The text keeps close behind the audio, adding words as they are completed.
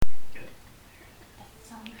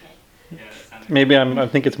Maybe I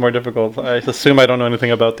think it's more difficult. I assume I don't know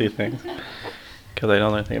anything about these things because I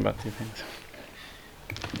don't know anything about these things.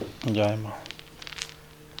 Jai Ma.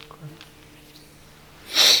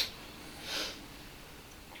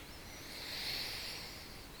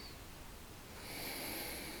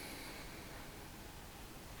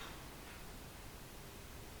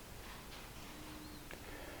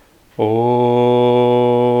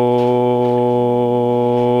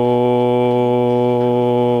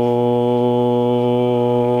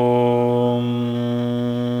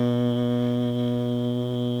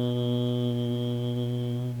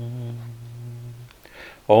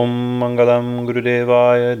 Om Mangalam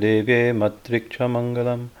Gurudevaya Devye Matriksha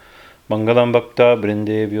Mangalam Mangalam Bhakta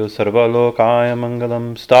Brindevyo Sarvalokaya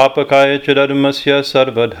Mangalam Stapakaya Chadharmasya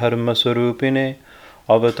Sarvadharma Sarupine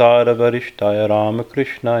Avatara Varishtaya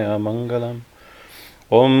Ramakrishnaya Mangalam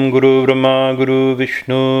Om Guru Brahma Guru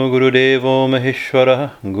Vishnu Guru Devo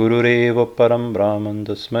Maheshwara Guru Reva Param Brahman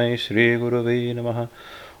Tasmai Shri Gurave Namaha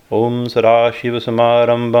Om Sadashiva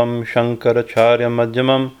Samarambam Shankaracharya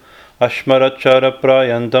Madhyamam Ashmarachara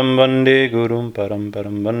Prayantam Vande Gurum Param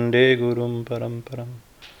Param Vande Gurum Param Param.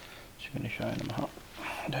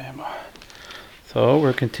 So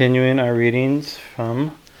we're continuing our readings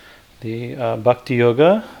from the Bhakti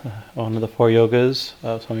Yoga, one of the four yogas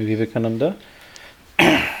of Swami Vivekananda.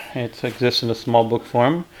 It exists in a small book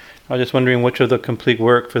form. I was just wondering which of the complete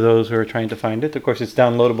work for those who are trying to find it. Of course, it's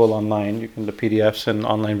downloadable online. The PDFs and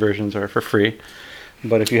online versions are for free.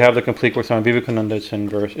 But if you have the complete work on Vivekananda, it's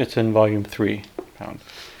in volume 3.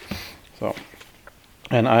 So,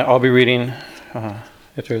 and I'll be reading,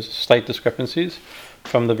 if there's slight discrepancies,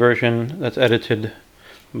 from the version that's edited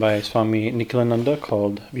by Swami Nikhilananda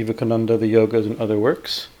called Vivekananda, the Yogas and Other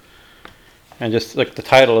Works. And just like the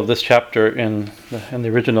title of this chapter in the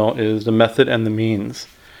original is The Method and the Means.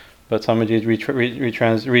 But Swamiji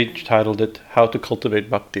retitled it How to Cultivate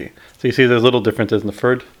Bhakti. So you see there's little differences in the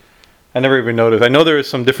third. I never even noticed. I know there are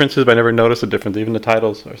some differences, but I never noticed the difference. Even the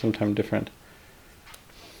titles are sometimes different.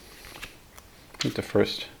 I think the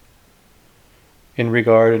first. In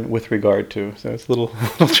regard and with regard to. So it's little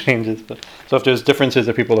changes. But, so if there's differences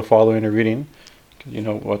that people are following or reading, you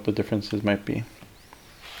know what the differences might be.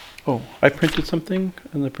 Oh, I printed something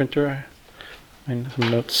in the printer. I have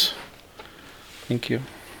some notes. Thank you.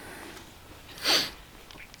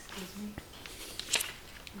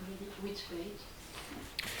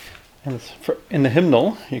 And in the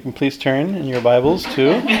hymnal, you can please turn in your Bibles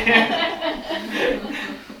to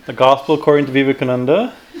the Gospel according to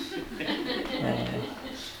Vivekananda,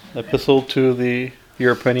 the Epistle to the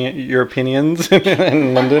Europeans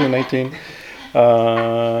in London in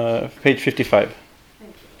page 55.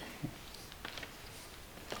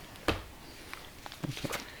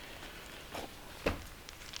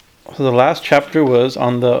 So the last chapter was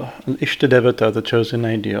on the Ishtadevata, the chosen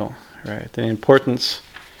ideal, right? The importance.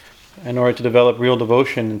 In order to develop real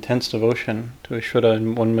devotion, intense devotion to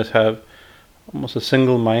Ishvara, one must have almost a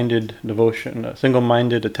single-minded devotion, a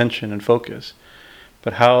single-minded attention and focus.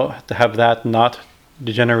 But how to have that not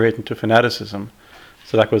degenerate into fanaticism?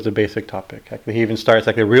 So that was the basic topic. Actually, he even starts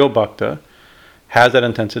like a real bhakta has that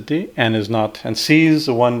intensity and is not, and sees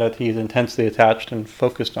the one that he's intensely attached and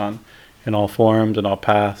focused on in all forms and all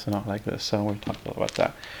paths and all like this. So we'll talk a little about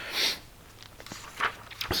that.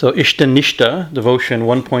 So Ishtanishta, devotion,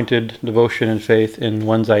 one-pointed devotion and faith in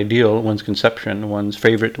one's ideal, one's conception, one's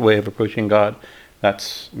favorite way of approaching God,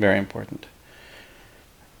 that's very important.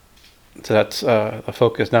 So that's a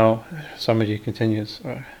focus. Now, Swamiji continues.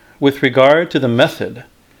 With regard to the method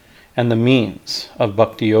and the means of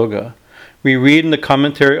Bhakti Yoga, we read in the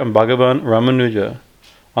commentary on Bhagavan Ramanuja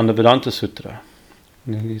on the Vedanta Sutra.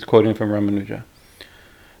 He's quoting from Ramanuja.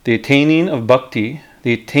 The attaining of bhakti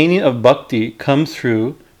comes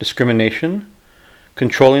through discrimination,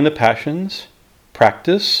 controlling the passions,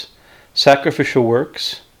 practice, sacrificial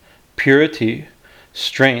works, purity,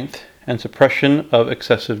 strength, and suppression of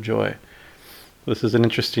excessive joy. This is an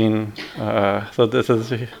interesting. Now,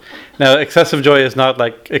 excessive joy is not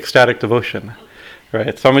like ecstatic devotion,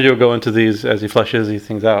 right? Swamiji will go into these as he fleshes these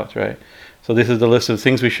things out, right? So this is the list of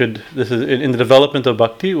things we should. This is in the development of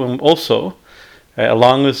bhakti, also.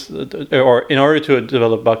 Along with, or in order to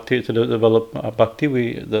develop bhakti,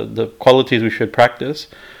 the qualities we should practice,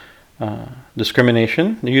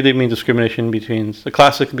 discrimination. Usually means discrimination between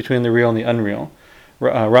the real and the unreal.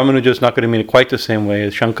 Ramanuja is not going to mean it quite the same way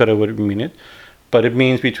as Shankara would mean it, but it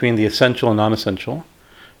means between the essential and non-essential,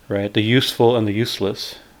 right? The useful and the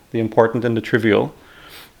useless, the important and the trivial,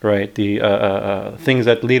 right? The things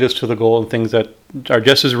that lead us to the goal and things that are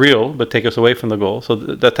just as real but take us away from the goal. So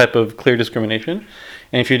that type of clear discrimination.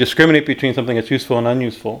 And if you discriminate between something that's useful and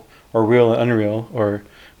unuseful, or real and unreal, or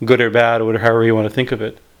good or bad, or however you want to think of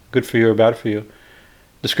it, good for you or bad for you.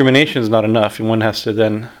 Discrimination is not enough, and one has to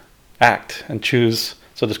then act and choose.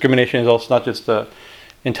 So discrimination is also not just the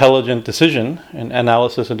intelligent decision and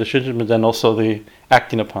analysis and decision, but then also the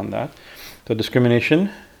acting upon that. So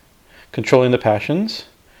discrimination, controlling the passions,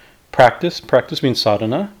 practice means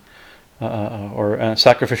sadhana, or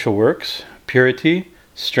sacrificial works, purity,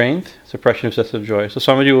 strength, suppression of excessive joy. So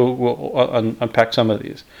Swamiji will unpack some of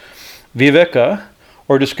these. Viveka,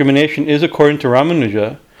 or discrimination, is, according to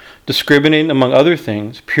Ramanuja, discriminating among other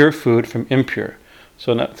things pure food from impure.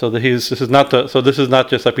 This is not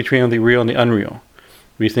just like between the real and the unreal.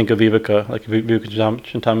 We think of Viveka, like Viveka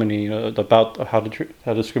Chintamani, about how to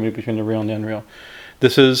discriminate between the real and the unreal.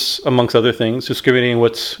 This is, amongst other things, discriminating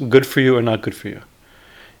what's good for you or not good for you.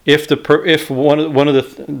 If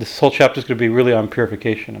this whole chapter is going to be really on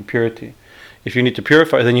purification and purity. If you need to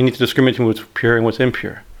purify, then you need to discriminate between what's pure and what's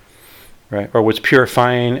impure, right? Or what's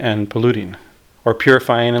purifying and polluting, or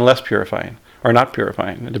purifying and less purifying, or not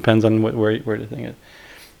purifying. It depends on where the thing is.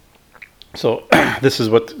 So this is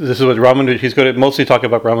what Ramanuja. He's going to mostly talk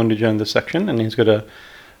about Ramanuja in this section, and he's going to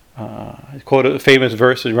quote a famous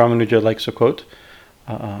verse that Ramanuja likes to quote.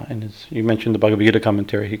 You mentioned the Bhagavad Gita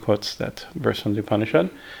commentary. He quotes that verse from the Upanishad,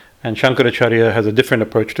 and Shankaracharya has a different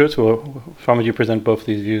approach to it. So Swamiji present both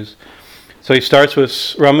these views. So he starts with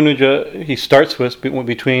Ramanuja. He starts with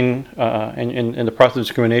between in the process of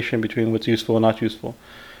discrimination between what's useful and not useful,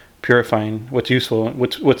 purifying what's useful,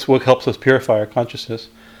 what helps us purify our consciousness.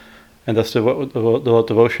 And thus the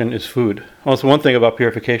devotion is food. Also, one thing about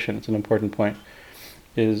purification, it's an important point,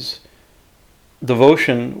 is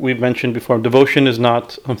devotion, we've mentioned before, devotion is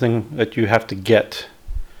not something that you have to get,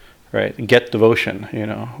 right? Get devotion,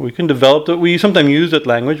 We can develop it. We sometimes use that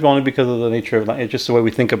language, but only because of the nature of it. It's just the way we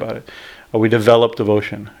think about it. Or we develop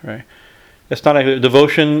devotion, right? It's not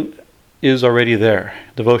devotion is already there.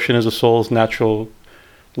 Devotion is the soul's natural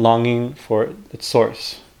longing for its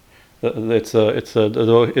source. It's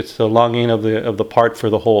a longing of the part for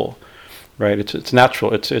the whole, right? It's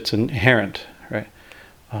natural. It's inherent, right?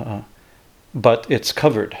 But it's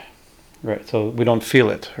covered, right? So we don't feel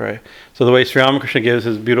it, right? So the way Sri Ramakrishna gives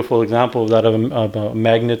his beautiful example of that of a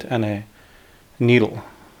magnet and a needle.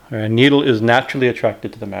 Right? A needle is naturally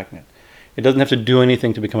attracted to the magnet. It doesn't have to do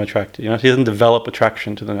anything to become attracted. He doesn't develop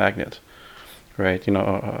attraction to the magnet, right?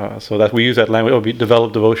 So that we use that language.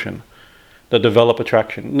 Develop devotion. The develop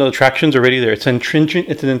attraction. No, attraction's already there. It's an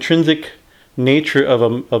intrinsic nature of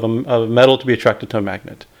a metal to be attracted to a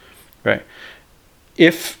magnet, right?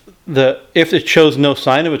 If it shows no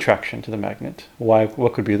sign of attraction to the magnet,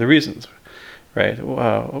 what could be the reasons, right?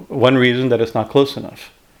 One reason that it's not close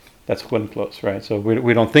enough. That's when close, right? So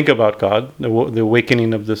we don't think about God, the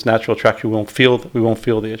awakening of this natural attraction. We won't feel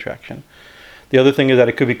the attraction. The other thing is that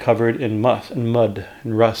it could be covered in mud,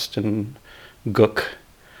 and rust, and gook.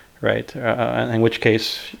 Right, in which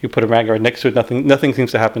case you put a magnet right next to it. Nothing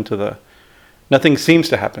seems to happen to the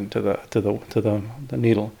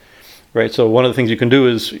needle, right? So one of the things you can do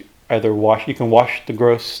is either wash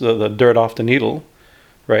the dirt off the needle,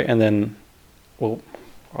 right? And then,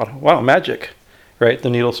 wow, magic, right?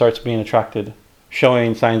 The needle starts being attracted,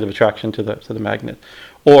 showing signs of attraction to the magnet,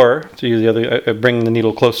 or to use the other, bring the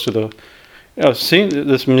needle close to the. Seeing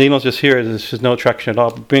this needle's just here, there's just no attraction at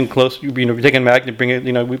all. Bring close, you take a magnet, bring it,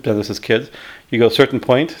 we've done this as kids. You go a certain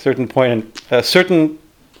point, and a certain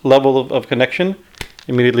level of connection,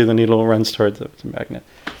 immediately the needle runs towards the magnet.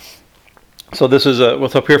 So this is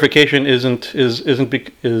so purification is, and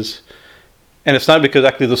it's not because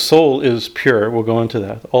actually the soul is pure. We'll go into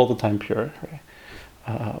that, all the time pure,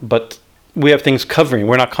 right? But we have things covering.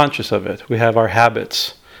 We're not conscious of it. We have our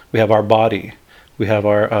habits. We have our body. We have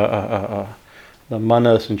our the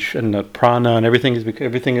manas and the prana and everything is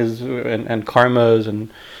and karmas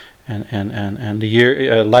and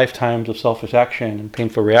the lifetimes of selfish action and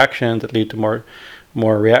painful reactions that lead to more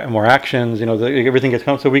actions. Everything gets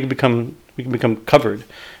covered, so we can become covered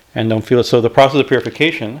and don't feel it. So the process of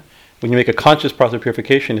purification, when you make a conscious process of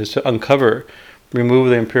purification, is to uncover,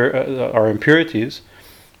 remove our impurities,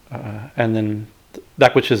 and then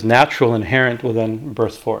that which is natural, inherent, will then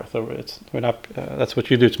burst forth. That's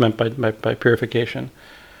what you do. It's meant by purification.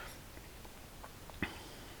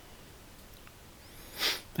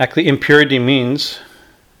 Actually, impurity means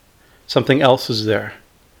something else is there,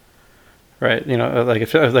 right? Like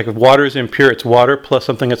if water is impure, it's water plus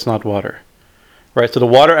something that's not water, right? So the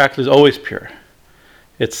water actually is always pure.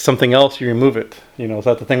 It's something else, you remove it. It's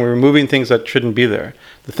not the thing. We're removing things that shouldn't be there.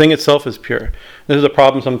 The thing itself is pure. This is a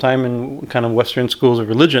problem sometime in kind of Western schools of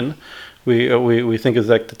religion. We think is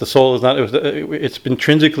that the soul is not. It's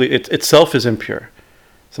intrinsically itself is impure,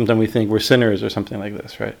 Sometimes we think we're sinners or something like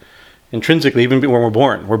this, right? Intrinsically, even when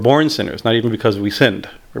we're born sinners, not even because we sinned.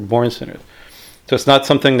 We're born sinners. So it's not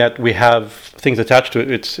something that we have things attached to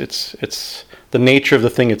it. It's the nature of the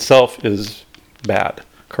thing itself is bad,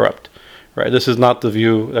 corrupt, right? This is not the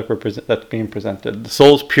view that that's being presented. The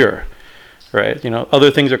soul's pure, right?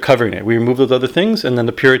 Other things are covering it. We remove those other things, and then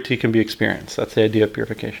the purity can be experienced. That's the idea of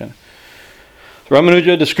purification. So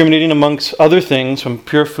Ramanuja discriminating amongst other things from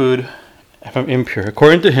pure food and from impure.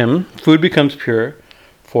 According to him, food becomes pure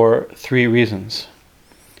for 3 reasons.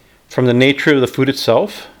 From the nature of the food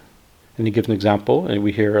itself, and he gives an example, and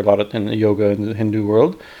we hear a lot in the yoga in the Hindu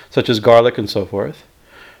world, such as garlic and so forth.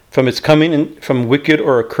 From its coming in from wicked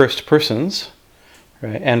or accursed persons,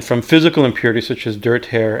 right? And from physical impurities such as dirt,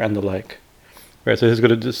 hair, and the like. Right, so he's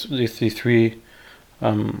going to these 3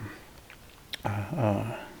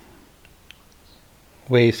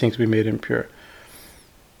 ways things be made impure.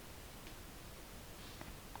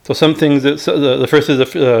 So some things, the first is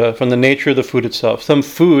from the nature of the food itself. Some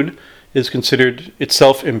food is considered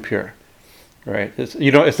itself impure, right? It's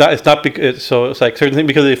like certain things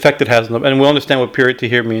because of the effect it has on them. And we'll understand what purity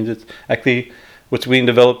here means. It's actually what's being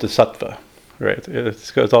developed is sattva, right?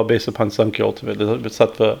 It's all based upon samkhya ultimately, but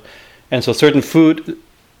sattva. And so certain food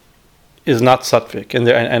is not sattvic,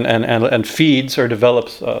 and feeds or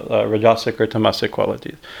develops rajasic or tamasic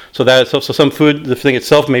qualities. So some food, the thing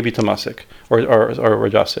itself may be tamasic or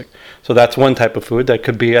rajasic. So that's one type of food that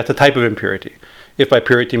could be at the type of impurity. If by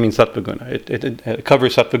purity means sattva guna, it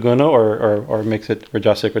covers sattva guna or makes it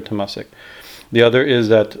rajasic or tamasic. The other is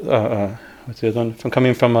that what's the other one? From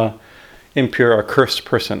coming from a impure or cursed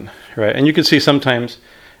person, right? And you can see sometimes,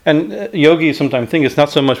 and yogis sometimes think it's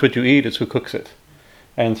not so much what you eat; it's who cooks it.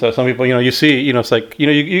 And so some people, you see, it's like,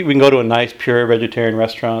 you can go to a nice, pure vegetarian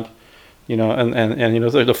restaurant, and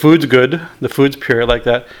the food's good, the food's pure like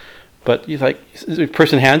that, but the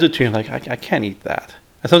person hands it to you, like, I can't eat that.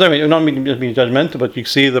 And sometimes, I don't mean to be judgmental, but you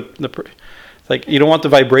see it's like, you don't want the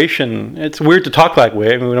vibration. It's weird to talk that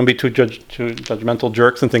way. I mean, we don't be too judgmental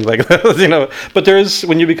jerks and things like that, But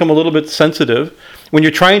when you become a little bit sensitive, when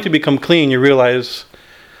you're trying to become clean, you realize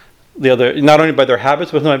the other, not only by their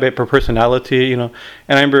habits, but by per personality, And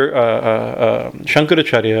I remember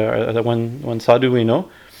Shankaracharya, one sadhu we know,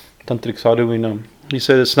 tantric sadhu we know, he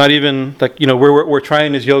said it's not even like, we're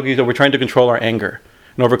trying as yogis, or we're trying to control our anger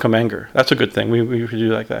and overcome anger. That's a good thing. We should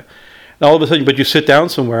do like that. And all of a sudden, but you sit down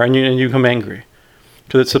somewhere and you become angry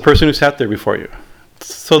because it's the person who sat there before you.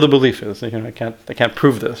 So the belief is, I can't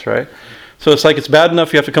prove this, right? So it's like it's bad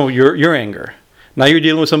enough you have to come with your anger. Now you're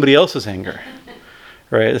dealing with somebody else's anger.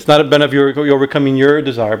 Right, it's not a benefit you're overcoming your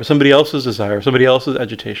desire, but somebody else's desire, somebody else's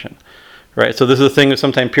agitation. Right, so this is the thing that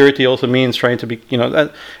sometimes purity also means trying to be,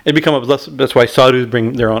 that's why sadhus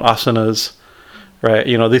bring their own asanas. Right,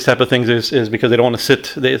 these type of things is because they don't want to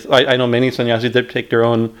sit. I know many sannyasis that take their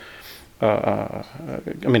own. I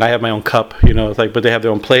have my own cup, but they have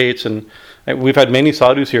their own plates, and we've had many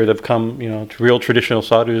sadhus here that have come, real traditional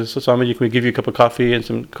sadhus. So Swamiji, can we give you a cup of coffee and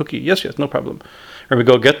some cookie? Yes, no problem. Or we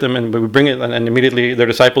go get them and we bring it, and immediately their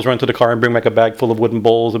disciples run to the car and bring back a bag full of wooden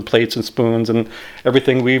bowls and plates and spoons and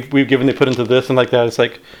everything we've given. They put into this and like that. It's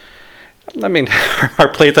like, our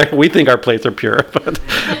plates. We think our plates are pure, but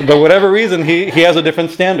whatever reason, he has a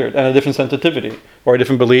different standard and a different sensitivity, or a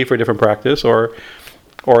different belief, or a different practice, or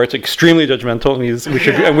it's extremely judgmental,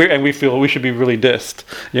 and we feel we should be really dissed,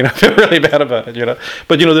 feel really bad about it,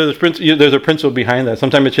 But there's a principle behind that.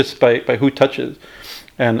 Sometimes it's just by who touches.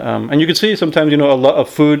 And you can see sometimes, a lot of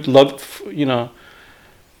food,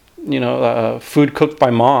 food cooked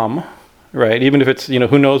by mom, right? Even if it's,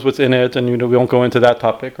 who knows what's in it, and we won't go into that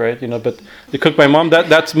topic, right? But the cooked by mom,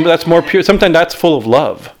 that's more pure. Sometimes that's full of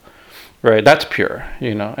love, right? That's pure,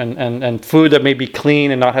 And food that may be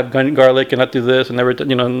clean and not have garlic and not do this and never,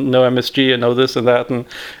 no MSG and no this and that and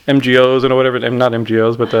MGOs and whatever. Not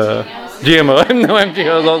MGOs, but GMO. No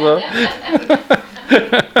MGOs also.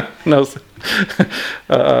 No.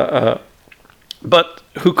 But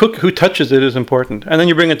who touches it is important. And then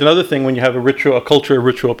you bring it to another thing when you have a culture of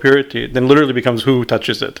ritual purity, then literally becomes who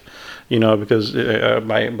touches it, because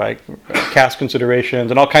by caste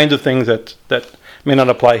considerations and all kinds of things that may not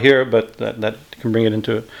apply here, but that can bring it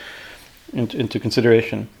into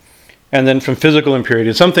consideration. And then from physical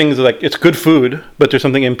impurity, some things like it's good food, but there's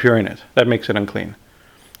something impure in it that makes it unclean.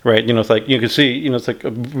 Right, it's like you can see, it's like a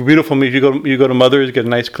beautiful meat. You go to Mother's, you get a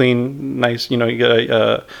nice, clean, you get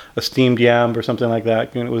a steamed yam or something like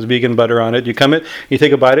that. It was vegan butter on it. You you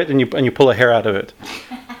take a bite of it, and you pull a hair out of it.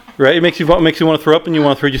 Right, it makes you want to throw up, and you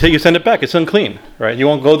want to throw. You send it back. It's unclean. Right, you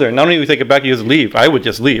won't go there. Not only do you take it back, you just leave. I would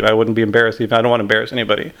just leave. I wouldn't be embarrassed. I don't want to embarrass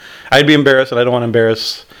anybody. I'd be embarrassed, and I don't want to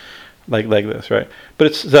embarrass like this, right?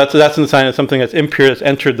 But that's in the sign of something that's impure that's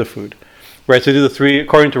entered the food, right? So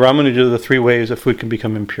according to Ramanuja, the three ways a food can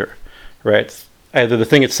become impure, right? Either the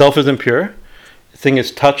thing itself is impure, the thing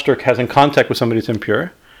is touched or has in contact with somebody that's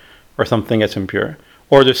impure, or something that's impure,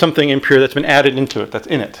 or there's something impure that's been added into it, that's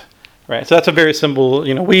in it, right? So that's a very simple,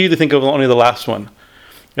 we usually think of only the last one,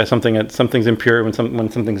 as something's impure when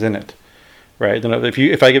something's in it, right?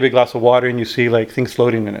 If I give you a glass of water and you see like things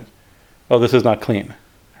floating in it, oh, this is not clean,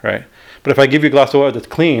 right? But if I give you a glass of water that's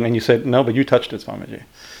clean and you said, no, but you touched it, Swamiji,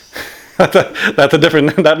 that's a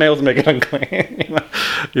different, that may also make it unclean,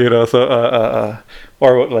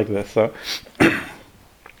 or like this, so.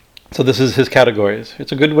 So this is his categories.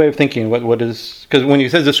 It's a good way of thinking what is, because when he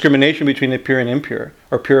says discrimination between the pure and impure,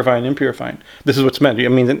 or purifying and impurifying, this is what's meant. I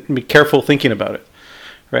mean, be careful thinking about it,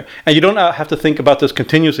 right? And you don't have to think about this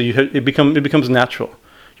continuously. It becomes natural.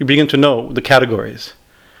 You begin to know the categories.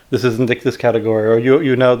 This isn't like this category, or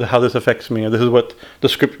you know how this affects me, or this is what the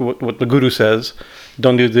script, what the guru says.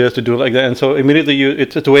 Don't do this, to do it like that. And so immediately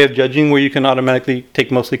it's a way of judging where you can automatically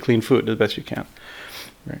take mostly clean food as best you can,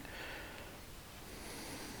 right?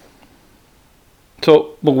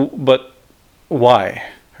 So, but why,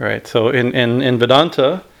 right? So in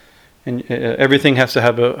Vedanta, everything has to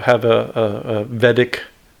have a Vedic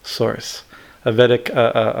source, a Vedic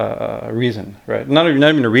reason, right? Not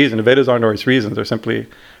even a reason. The Vedas aren't always reasons; they're simply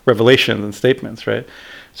revelations and statements, right?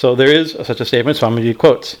 So there is such a statement. Swamiji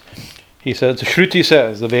quotes. He says, the Shruti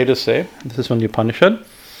says, the Vedas say, this is from the Upanishad,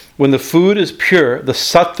 when the food is pure, the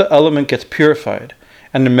sattva element gets purified,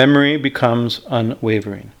 and the memory becomes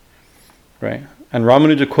unwavering, right? And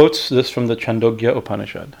Ramanuja quotes this from the Chandogya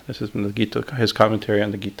Upanishad. This is from the Gita, his commentary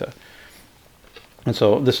on the Gita. And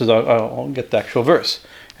so this is, I'll get the actual verse.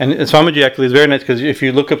 And Swamiji actually is very nice, because if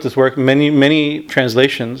you look up this work, many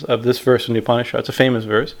translations of this verse in the Upanishad, it's a famous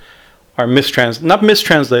verse, are not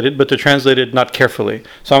mistranslated, but they're translated not carefully.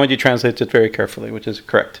 Swamiji translates it very carefully, which is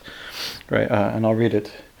correct. Right, and I'll read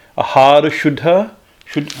it. Ahara shuddho,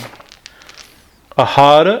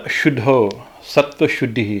 sattva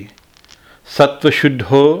shuddhihi. Sattva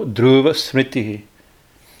shuddho dhruva smritihi.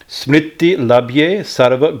 Smriti labhye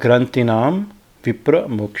sarva grantinam vipra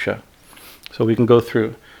moksha. So we can go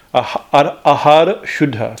through. Ahara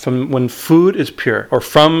shuddha, from when food is pure, or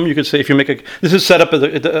from, you could say, if you make this is set up as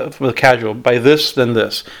a casual, by this, then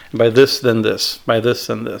this, by this, then this, by this,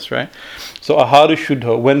 then this, right? So ahara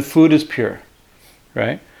shuddha, when food is pure,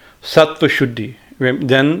 right? Sattva shuddhi,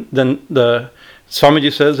 then the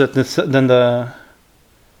Swamiji says that then the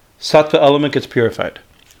sattva element gets purified,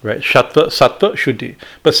 right? Sattva shuddhi,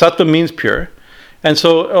 but sattva means pure. And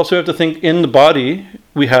so also you have to think, in the body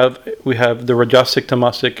we have the rajasic,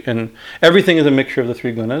 tamasic, and everything is a mixture of the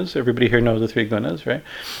three gunas. Everybody here knows the three gunas, right?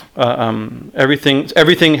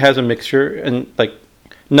 Everything has a mixture, and like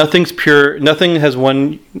nothing's pure. Nothing has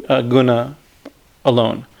one guna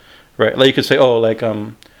alone, right? Like you could say,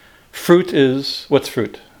 fruit is, what's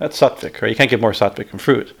fruit? That's sattvic, right? You can't get more sattvic from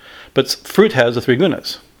fruit, but fruit has the three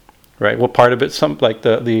gunas, right? Well, part of it, like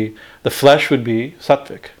the flesh would be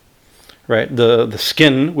sattvic. Right, the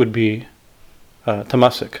skin would be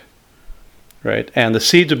tamasic, right, and the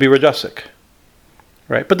seeds would be rajasic,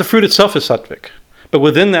 right. But the fruit itself is sattvic. But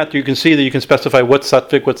within that, you can see that you can specify what's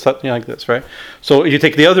sattvic, like this, right. So you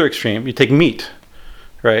take the other extreme, you take meat,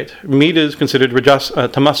 right. Meat is considered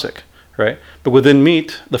tamasic, right. But within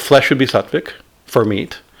meat, the flesh would be sattvic for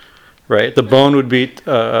meat, right. The bone would be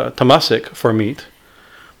tamasic for meat,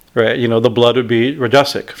 right. The blood would be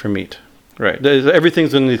rajasic for meat. Right,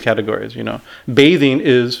 everything's in these categories. Bathing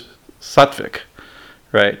is sattvic,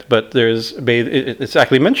 right? But it's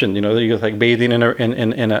actually mentioned. Like bathing in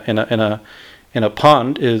a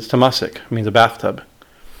pond is tamasic. It means a bathtub,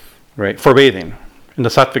 right? For bathing, in the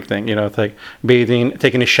sattvic thing, it's like bathing,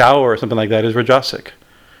 taking a shower or something like that is rajasic,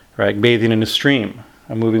 right? Bathing in a stream,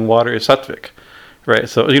 a moving water is sattvic, right?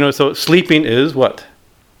 So so sleeping is what?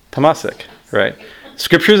 Tamasic, right?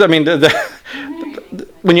 Scriptures. I mean,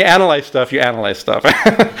 when you analyze stuff, and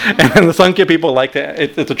the Sankhya people like to.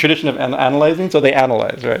 It's a tradition of analyzing, so they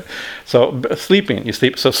analyze, right? So sleeping, you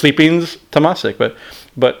sleep. So sleeping's tamasic,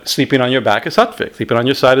 but sleeping on your back is sattvic. Sleeping on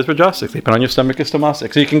your side is rajasic. Sleeping on your stomach is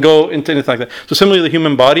tamasic. So you can go into anything like that. So similarly, the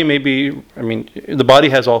human body may be. I mean, the body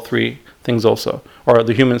has all three things also, or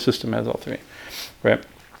the human system has all three, right?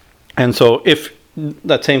 And so if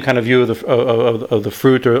that same kind of view of the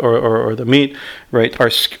fruit or the meat, right?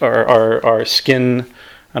 Our skin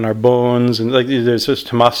and our bones, and like there's just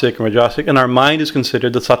tamasic and rajasic, and our mind is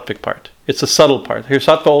considered the sattvic part. It's the subtle part. Here,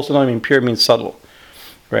 sattva also doesn't mean pure; means subtle,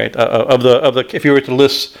 right? Of the if you were to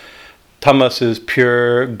list, tamas is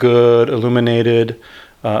pure, good, illuminated,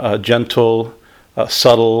 gentle,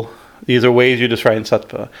 subtle, These are ways you describe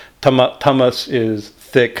sattva. Tamas is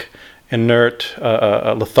thick, inert,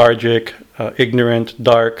 lethargic, ignorant,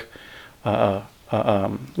 dark,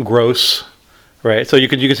 gross, right? So you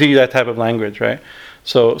can see that type of language, right?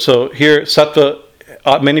 So here sattva,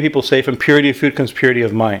 many people say from purity of food comes purity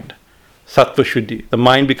of mind. Sattva shuddhi. The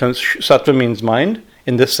mind becomes, sattva means mind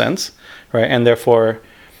in this sense, right? And therefore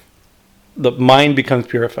the mind becomes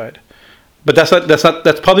purified. But that's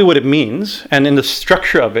probably what it means. And in the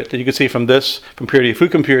structure of it, that you can see from purity of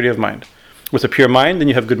food comes purity of mind. With a pure mind, then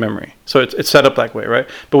you have good memory. So it's set up that way, right?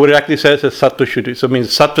 But what it actually says is sattva shuddhi. So it means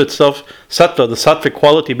sattva itself, the sattvic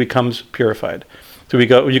quality becomes purified. So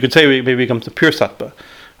you could say it becomes the pure sattva,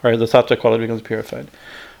 right? The sattva quality becomes purified.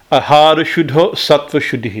 Ahara shuddho sattva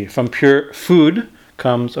shuddhi. From pure food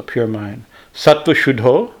comes a pure mind. Sattva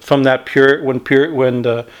shuddho, from that pure, when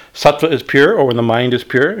the sattva is pure, or when the mind is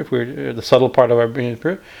pure, if we're the subtle part of our brain is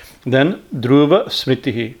pure, then dhruva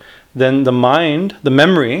smritihi. Then the mind, the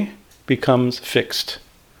memory, becomes fixed,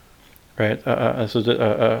 right? So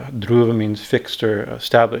dhruva means fixed or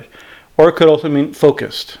established, or it could also mean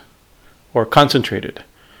focused or concentrated.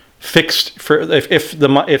 Fixed for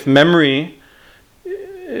if memory.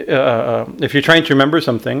 If you're trying to remember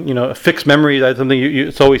something, a fixed memory, that's something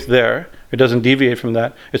it's always there. It doesn't deviate from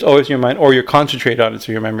that. It's always in your mind, or you're concentrated on it,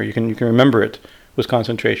 so you remember. You can remember it with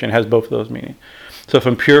concentration. It has both of those meanings. So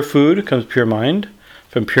from pure food comes pure mind.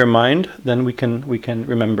 From pure mind, then we can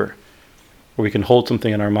remember, or we can hold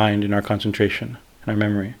something in our mind, in our concentration, in our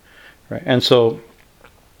memory, right? And so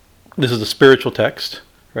this is the spiritual text,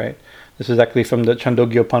 right? This is actually from the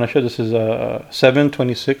Chandogya Upanishad. This is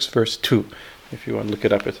 7:26, verse 2. If you want to look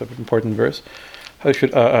it up, it's an important verse.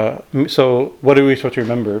 So what are we supposed to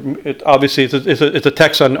remember? Obviously, it's a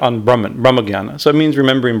text on Brahman, Brahmagyana. So it means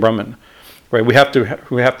remembering Brahman, right? We have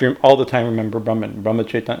to all the time remember Brahman, Brahma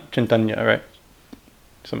Chintanya, right?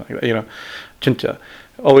 Something like that, Chinta.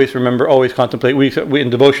 Always remember, always contemplate. We in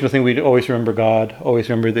devotional thing, we always remember God, always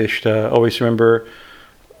remember the Ishta, always remember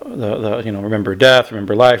remember death,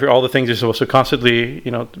 remember life, all the things you're supposed to constantly,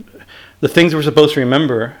 the things we're supposed to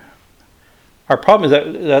remember. Our problem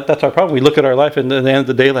is that's our problem. We look at our life, and at the end of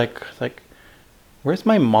the day, like, where's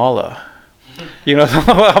my mala?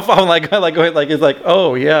 I'm like it's like,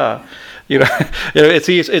 oh yeah, it's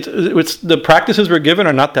the practices we're given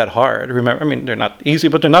are not that hard. Remember, I mean, they're not easy,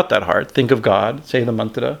 but they're not that hard. Think of God, say the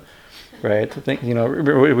mantra, right? Think,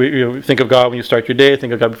 think of God when you start your day.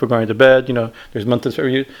 Think of God before going to bed. There's mantras for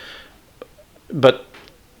you, but.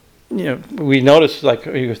 We notice, like,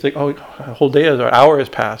 you think, oh, a whole day or an hour has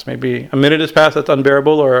passed, maybe a minute has passed, that's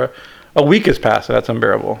unbearable, or a week has passed, that's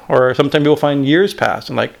unbearable, or sometimes you'll find years pass,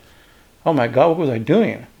 and like, oh my God, what was I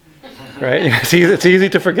doing? Right? It's easy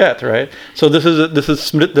to forget, right? So this is the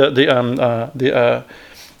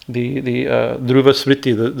dhruva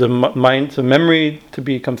smriti, the mind, the memory to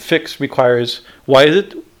become fixed requires. Why is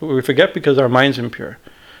it we forget? Because our mind's impure,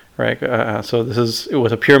 right? So this is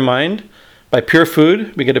with a pure mind. By pure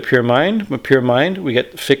food, we get a pure mind. With pure mind, we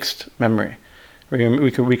get fixed memory.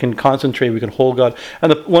 We can concentrate. We can hold God.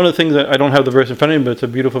 And one of the things that I don't have the verse in front of me, but it's a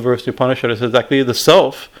beautiful verse to Upanishad. It says actually the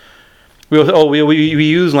self. We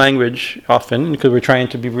use language often because we're trying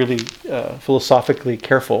to be really philosophically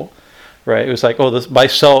careful, right? It was like, this by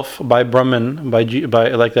self, by Brahman, by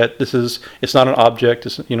like that. It's not an object.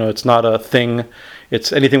 It's not a thing.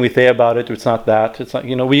 It's anything we say about it. It's not that. It's not.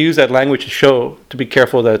 We use that language to be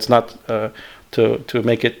careful that it's not to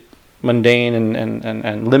make it mundane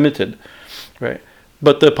and limited, right?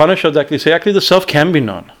 But the Upanishads actually say the self can be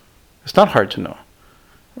known. It's not hard to know.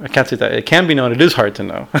 I can't say that. It can be known. It is hard to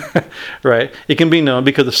know, right? It can be known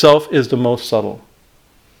because the self is the most subtle,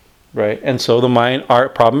 right? And so the mind. Our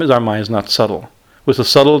problem is our mind is not subtle. With a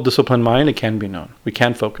subtle, disciplined mind, it can be known. We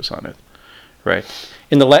can focus on it, right?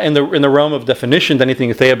 In the realm of definitions, anything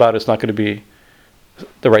you say about it is not going to be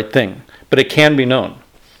the right thing, but it can be known.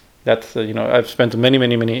 That's I've spent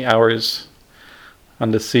many hours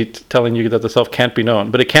on the seat telling you that the self can't be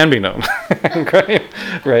known, but it can be known, right?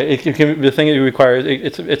 The thing it requires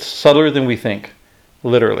it's subtler than we think,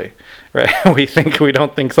 literally, right? We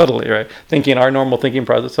don't think subtly, right? Thinking our normal thinking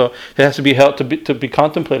process, so it has to be held to be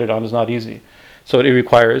contemplated on is not easy. So it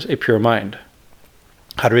requires a pure mind.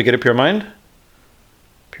 How do we get a pure mind?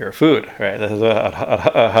 Pure food, right? This is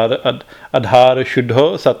adhara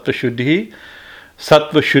shuddho sattva shuddhi,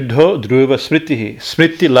 sattva shuddho dhruva smritihi,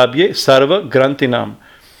 smriti labhye sarva grantinam.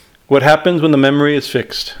 What happens when the memory is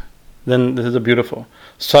fixed? Then this is a beautiful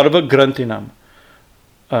sarva grantinam,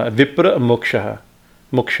 vipra moksha.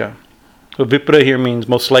 So vipra here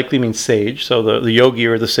most likely means sage. So the yogi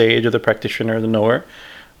or the sage or the practitioner, the knower.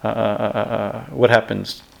 What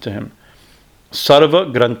happens to him?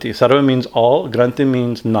 Sarva Granti. Sarva means all. Granti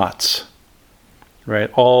means knots. Right?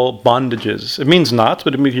 All bondages. It means knots,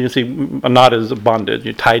 but it means, you see, a knot is a bondage.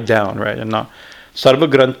 You're tied down, right? And not. Sarva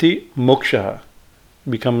Granti Moksha.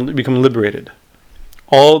 Become liberated.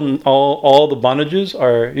 All the bondages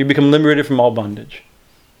you become liberated from all bondage.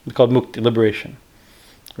 It's called mukti, liberation.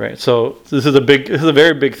 Right? So this is a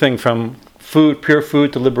very big thing. From pure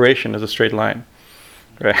food to liberation is a straight line.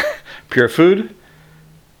 Right? Pure food,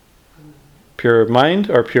 pure mind,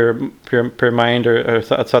 or pure mind, or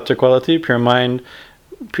sattva quality, pure mind,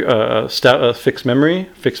 fixed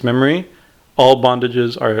memory. All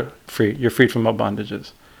bondages are free. You're freed from all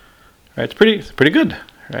bondages. Right? It's pretty good.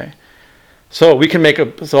 Right? So we can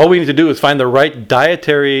so all we need to do is find the right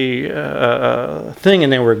dietary thing,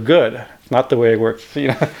 and then we're good. It's not the way it works, you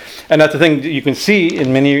know. And that's the thing you can see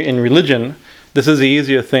in religion. This is the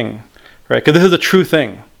easier thing, right? Because this is a true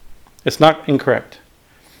thing. It's not incorrect.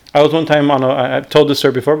 I was one time I've told this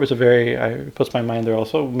story before, but I put my mind there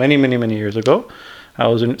also. Many years ago, I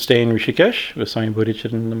was staying in Rishikesh with Swami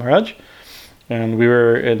Bodhicitta Maharaj, and we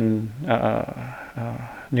were in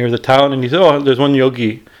near the town, and he said, "Oh, there's one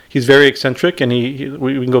yogi. He's very eccentric, and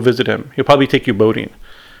we can go visit him. He'll probably take you boating."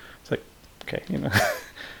 It's like, okay, you know.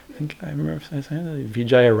 I think I remember saying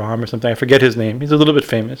Vijaya Ram or something. I forget his name. He's a little bit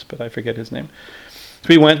famous, but I forget his name. So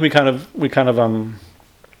we went. We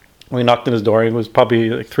knocked on his door. It was probably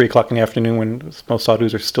like 3:00 in the afternoon when most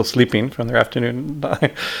sadhus are still sleeping from their afternoon.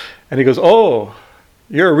 And he goes, "Oh,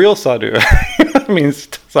 you're a real sadhu." That means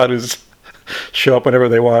sadhus show up whenever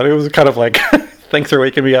they want. It was kind of like, "Thanks for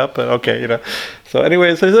waking me up," but okay, you know. So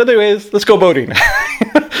anyways, let's go boating.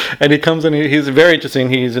 And he comes in, he's very interesting.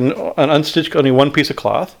 He's an unstitched, only one piece of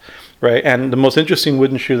cloth, right? And the most interesting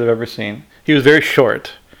wooden shoes I've ever seen. He was very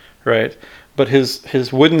short, right? But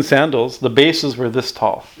his wooden sandals, the bases were this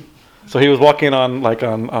tall. So he was walking on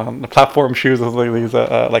the platform shoes with these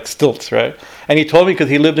like stilts, right? And he told me because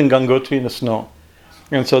he lived in Gangotri in the snow.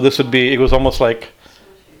 And so it was almost like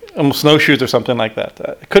snowshoes or something like that.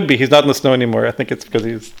 It could be. He's not in the snow anymore. I think it's because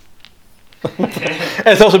he's... And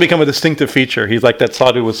it's also become a distinctive feature. He's like that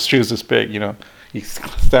sadhu with shoes this big, you know. He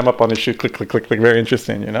stand up on his shoe, click, click, click, click. Very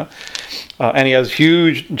interesting, you know. And he has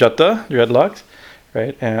huge jata, dreadlocks,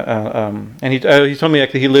 right? And he told me,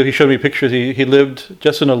 actually, he showed me pictures. He lived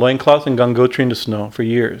just in a loincloth in Gangotri in the snow for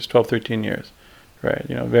years, 12, 13 years, right?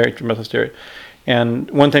 You know, very tremendous area. And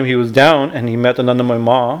one time he was down and he met Anandamayi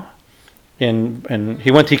Ma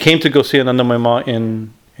he came to go see Anandamayi Ma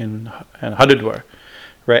in Haridwar.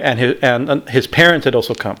 Right, and his parents had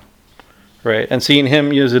also come, right, and seeing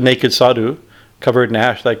him as a naked sadhu, covered in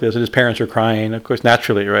ash like this, and his parents were crying, of course,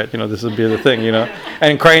 naturally, right, you know, this would be the thing, you know,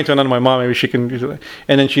 and crying to my mom, maybe she can,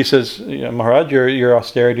 and then she says, "Maharaj, your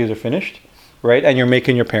austerities are finished, right, and you're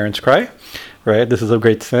making your parents cry, right, this is a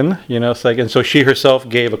great sin, you know, it's like, and so she herself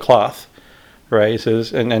gave a cloth, right, he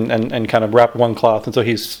says, and kind of wrapped one cloth, and so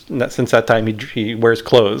since that time he wears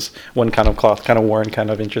clothes, one kind of cloth, kind of worn,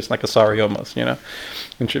 kind of interesting, like a sari almost, you know.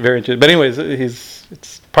 Very interesting. But anyways,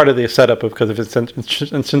 it's part of the setup because of his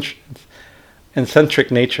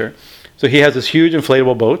eccentric nature. So he has this huge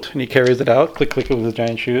inflatable boat, and he carries it out, click, click, with his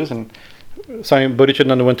giant shoes. And Swami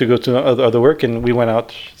Bodhicitta went to go to other work, and we went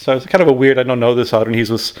out. So it's kind of a weird, I don't know this sadhu, and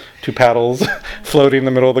he's with 2 paddles floating in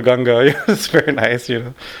the middle of the Ganga. It's very nice, you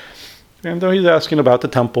know. And then he's asking about the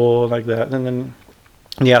temple, like that. And then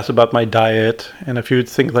he asked about my diet and a few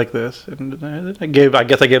things like this. And I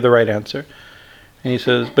guess I gave the right answer. And he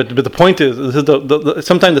says, but the point is, this is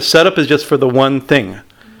sometimes the setup is just for the one thing,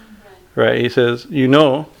 right? He says,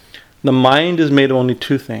 the mind is made of only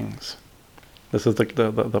 2 things. This is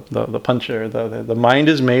the puncher. The mind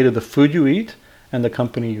is made of the food you eat and the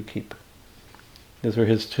company you keep. These were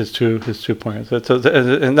his two points. And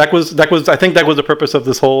that was I think that was the purpose of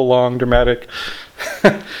this whole long, dramatic,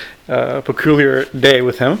 peculiar day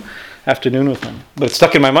with him. Afternoon with him, but it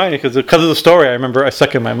stuck in my mind because of the story. I remember it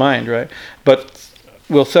stuck in my mind, right? But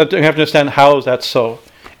we'll have to understand how is that so,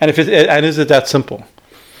 and is it that simple,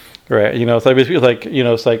 right? You know, it's like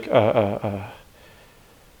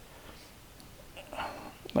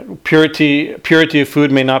purity of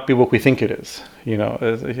food may not be what we think it is. You know,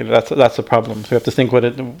 that's the problem. So we have to think we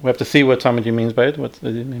have to see what Swamiji means by it. What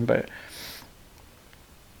does he mean by it?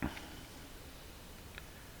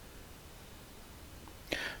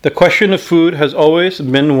 The question of food has always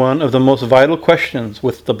been one of the most vital questions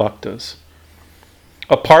with the bhaktas.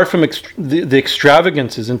 Apart from the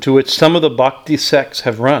extravagances into which some of the bhakti sects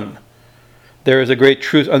have run, there is a great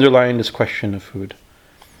truth underlying this question of food.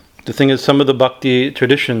 The thing is, some of the bhakti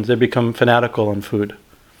traditions, they become fanatical on food,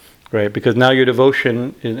 right? Because now your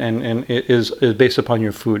devotion is based upon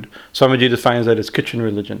your food. Swamiji defines that as kitchen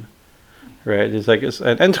religion, right?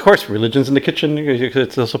 And of course, religion's in the kitchen.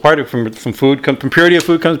 It's also part of from food. From purity of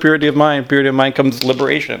food comes purity of mind. Purity of mind comes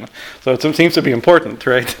liberation. So it seems to be important,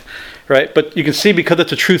 right? Right. But you can see, because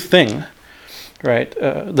it's a true thing, right?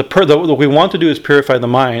 What we want to do is purify the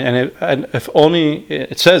mind, and if only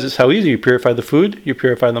it says it's how easy you purify the food, you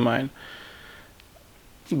purify the mind.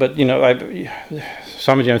 But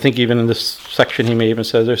Swamiji, I think even in this section, he may even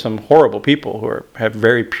says there's some horrible people who have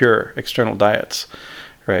very pure external diets,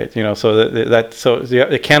 right? So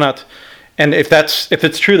they cannot. And if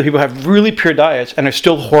it's true that people have really pure diets and are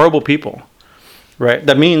still horrible people, right?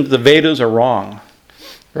 That means the Vedas are wrong,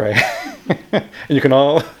 right? And you can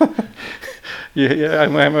all.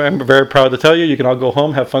 I'm very proud to tell you, you can all go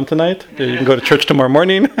home, have fun tonight. You can go to church tomorrow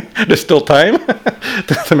morning. There's still time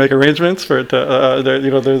to make arrangements for it.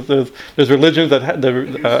 There's religions that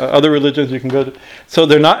other religions you can go to. So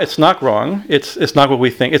they're not. It's not wrong. It's not what we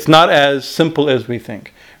think. It's not as simple as we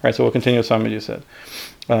think. Right. So we'll continue. As Swamiji said,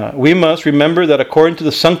 we must remember that according to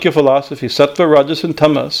the Sankhya philosophy, Sattva, Rajas, and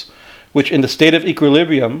Tamas, which in the state of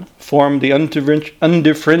equilibrium form the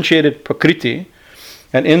undifferentiated Prakriti,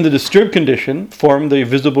 and in the disturbed condition form the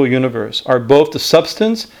visible universe, are both the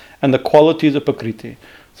substance and the qualities of Prakriti.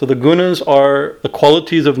 So the gunas are the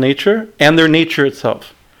qualities of nature and their nature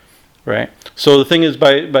itself, right? So the thing is,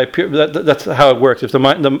 that's how it works. If the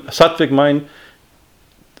sattvic mind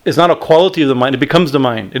is not a quality of the mind, it becomes the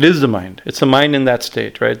mind. It is the mind. It's the mind in that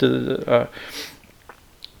state, right? The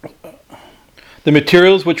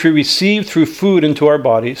materials which we receive through food into our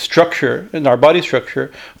body structure,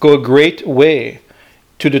 go a great way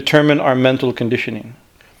to determine our mental conditioning.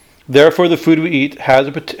 Therefore, the food we eat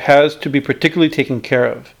has to be particularly taken care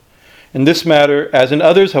of. In this matter, as in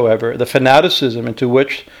others, however, the fanaticism into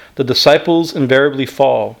which the disciples invariably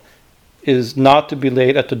fall is not to be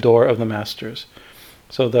laid at the door of the masters.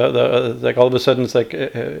 So like all of a sudden it's like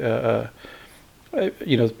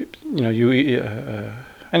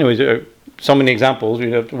anyways. So many examples.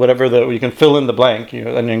 Whatever you can fill in the blank.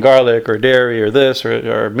 Onion, garlic, or dairy, or this,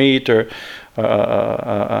 or meat, or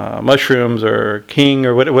mushrooms, or king,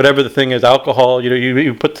 or whatever the thing is. Alcohol.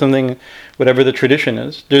 You put something, whatever the tradition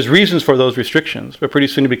is. There's reasons for those restrictions, but pretty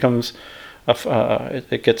soon it becomes, that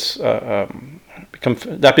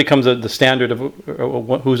becomes the standard of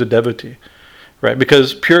who's a devotee. Right,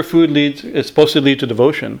 because pure food is supposed to lead to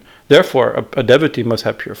devotion. Therefore, a devotee must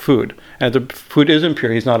have pure food. And if the food isn't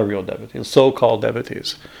pure, he's not a real devotee. The so-called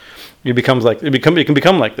devotees, it can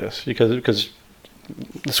become like this because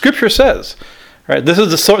the scripture says, right? This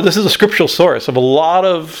is a scriptural source of a lot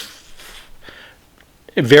of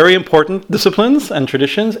very important disciplines and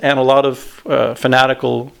traditions, and a lot of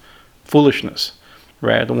fanatical foolishness.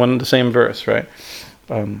 Right, the same verse. Right.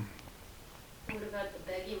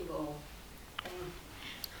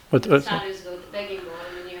 Sadhus go to the begging bowl,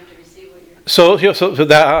 and then you have to receive what you're.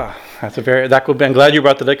 That could be. I'm glad you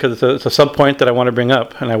brought that up, because it's a sub point that I want to bring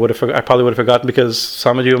up, and I probably would have forgotten, because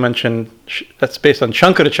Swamiji mentioned that's based on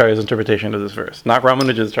Shankaracharya's interpretation of this verse, not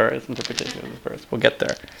Ramanujacharya's interpretation of this verse. We'll get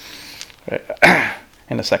there, right,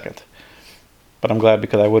 in a second. But I'm glad,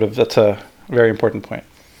 because that's a very important point.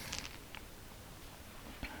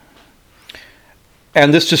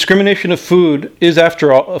 And this discrimination of food is,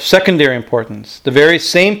 after all, of secondary importance. The very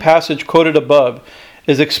same passage quoted above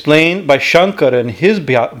is explained by Shankara in his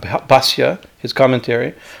Bhasya, his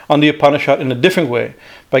commentary, on the Upanishad in a different way,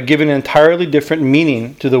 by giving an entirely different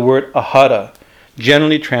meaning to the word ahara,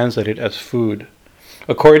 generally translated as food.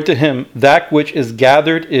 According to him, that which is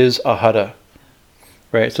gathered is ahara.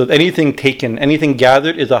 Right? So anything taken, anything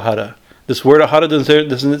gathered is ahara. This word ahara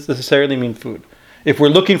doesn't necessarily mean food. If we're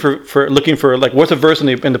looking for like, what's a verse in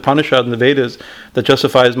the Upanishad and the Vedas that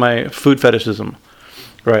justifies my food fetishism,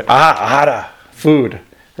 right? Ahara, food,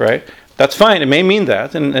 right? That's fine. It may mean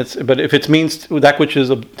that, but if it means that which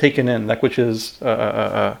is taken in, that which is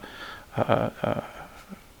what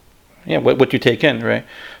you take in, right?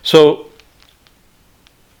 So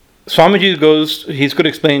Swamiji he's going to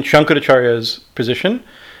explain Shankaracharya's position,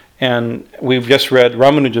 and we've just read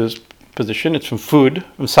Ramanuja's position. It's from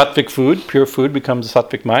sattvic food. Pure food becomes a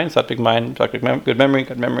sattvic mind. Good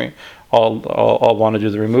memory. All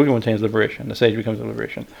bondages are removed and contains liberation. The sage becomes a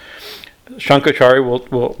liberation.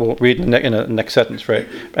 Shankaracharya will read in the next sentence, right?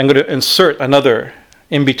 I'm going to insert another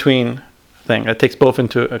in-between thing that takes both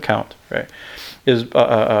into account, right?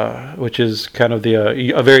 Which is kind of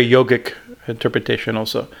a very yogic interpretation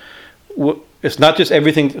also. It's not just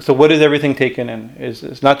everything. So what is everything taken in?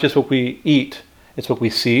 It's not just what we eat. It's what we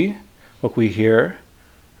see, what we hear,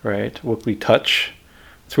 right? What we touch.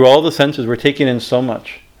 Through all the senses, we're taking in so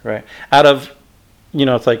much, right? Out of,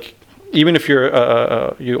 it's like, even if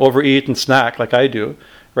you overeat and snack like I do,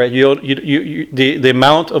 right? The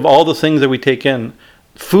amount of all the things that we take in,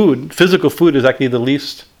 physical food is actually the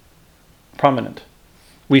least prominent.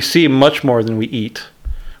 We see much more than we eat.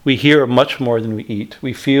 We hear much more than we eat.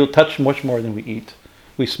 We feel, touch much more than we eat.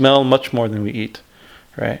 We smell much more than we eat,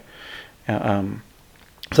 right?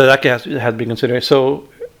 So that has to be considered. So,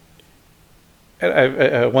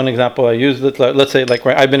 one example I use, let's say, like,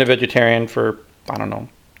 I've been a vegetarian for, I don't know,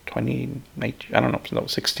 28, I don't know,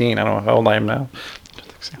 16, I don't know how old I am now.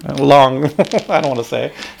 Long, I don't want to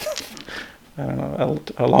say. I don't know,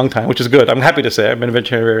 a long time, which is good. I'm happy to say I've been a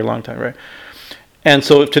vegetarian for a very long time, right? And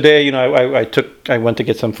so today, I went to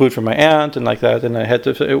get some food for my aunt and like that, and I had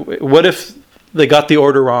to, what if they got the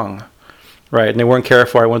order wrong, right? And they weren't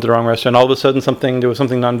careful, I went to the wrong restaurant, all of a sudden there was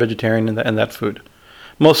something non-vegetarian in that food.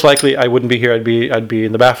 Most likely I wouldn't be here, I'd be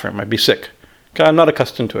in the bathroom, I'd be sick. I'm not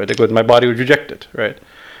accustomed to it, my body would reject it, right?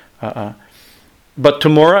 But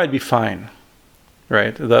tomorrow I'd be fine,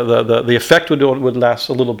 right? The effect would last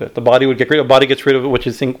a little bit. The body would gets rid of what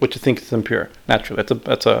you think is impure, naturally.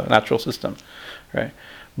 That's a natural system. Right,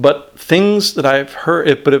 but things that I've heard.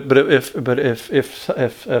 If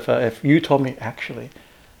you told me actually,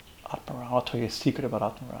 Atmaram, I'll tell you a secret about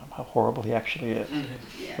Atmaram, how horrible he actually is.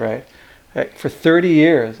 Mm-hmm. Yeah. Right, for 30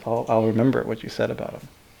 years, I'll remember what you said about him.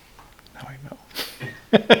 Now I know.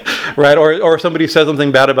 Right, or somebody says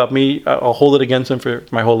something bad about me, I'll hold it against him for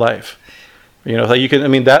my whole life. So you can. I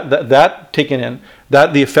mean, that taken in,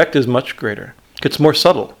 that the effect is much greater. It's more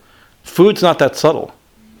subtle. Food's not that subtle.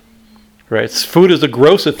 Right, food is the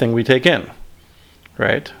grossest thing we take in.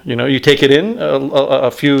 Right, you take it in, a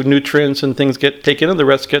few nutrients and things get taken in, the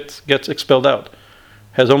rest gets expelled out.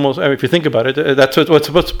 Has almost, if you think about it, that's what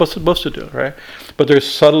it's supposed to do, right? But there's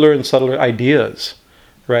subtler and subtler ideas,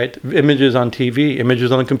 right? Images on TV, images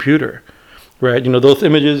on the computer, right? Those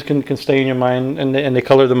images can stay in your mind and they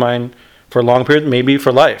color the mind for a long period, maybe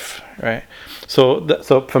for life, right? So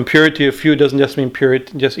from purity of food doesn't just mean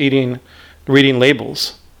purity, just reading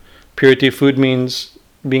labels. Purity of food means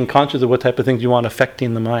being conscious of what type of things you want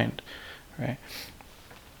affecting the mind, right?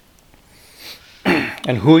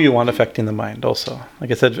 And who you want affecting the mind also.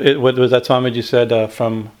 Like I said, what was that Swamiji said,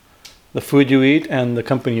 from the food you eat and the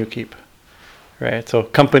company you keep, right? So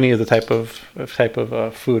company is a type of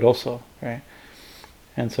food also, right?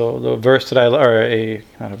 And so the verse that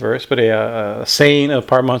not a verse, but a saying of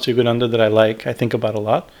Paramahansa Yogananda that I think about a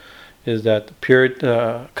lot, is that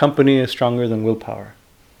company is stronger than willpower.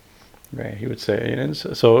 Right, he would say. And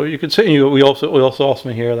so you could say, we also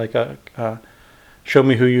often hear like, show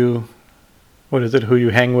me who you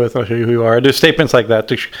hang with, I'll show you who you are. There's statements like that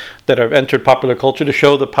that have entered popular culture to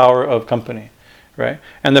show the power of company, right?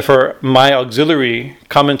 And therefore, my auxiliary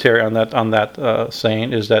commentary on that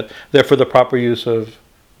saying is that therefore the proper use of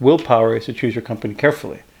willpower is to choose your company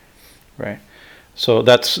carefully, right? So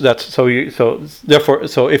so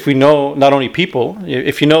if we know not only people,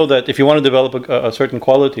 if you know that if you want to develop a certain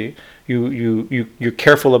quality, you're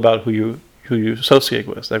careful about who you associate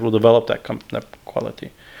with. That will develop that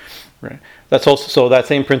quality, right? That's also so that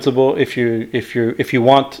same principle. If you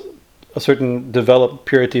want a certain developed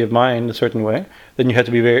purity of mind a certain way, then you have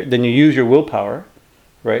to be then you use your willpower,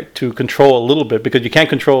 right, to control a little bit, because you can't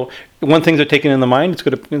control when things are taken in the mind.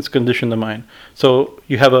 It's condition the mind. So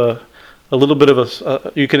you have a little bit of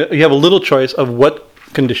you have a little choice of what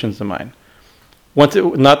conditions the mind.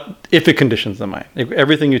 Not if it conditions the mind.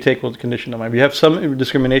 Everything you take will condition the mind. You have some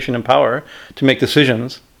discrimination and power to make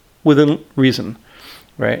decisions within reason,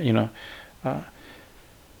 right?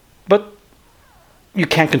 But you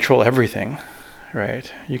can't control everything, right?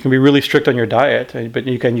 You can be really strict on your diet, but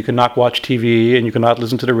you cannot watch TV and you cannot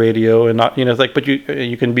listen to the radio and not but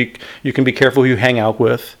you can be careful who you hang out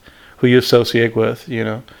with, who you associate with,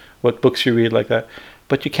 what books you read, like that.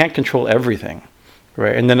 But you can't control everything,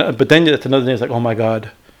 right? And then that's another thing. It's like, oh my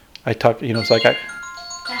God, I talk. It's like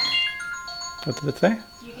what did it say?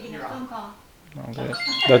 You're getting a phone call. Okay.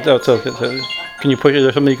 That's okay. So, can you push? Is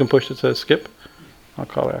there something you can push that says skip? I'll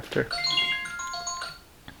call after.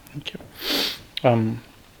 Thank you.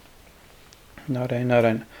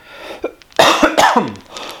 Narayan.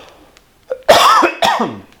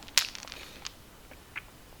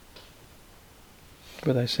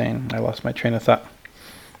 What was I saying? I lost my train of thought.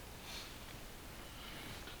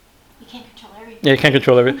 You can't control everything. Yeah, you can't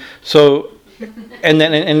control everything. So, and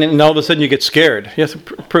then all of a sudden you get scared. Yes,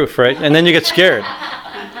 proof, right? And then you get scared,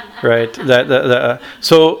 right?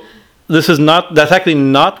 So this is not. That's actually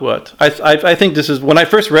not what I think. This is when I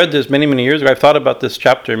first read this many years ago. I've thought about this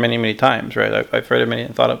chapter many times, right? I've read it many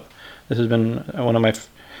and thought of. This has been one of my,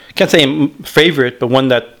 can't say favorite, but one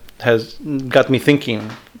that has got me thinking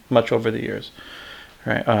much over the years.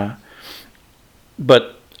 Right,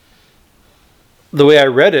 but the way I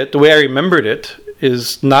read it, the way I remembered it,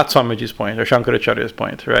 is not Swamiji's point or Shankaracharya's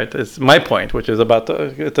point, right? It's my point, which is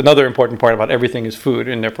it's another important part about everything is food,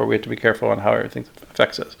 and therefore we have to be careful on how everything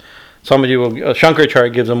affects us.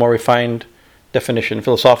 Shankaracharya gives a more refined definition,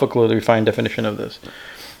 philosophically refined definition of this.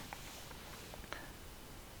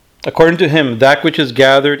 According to him, that which is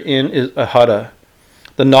gathered in is ahara.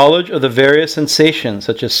 The knowledge of the various sensations,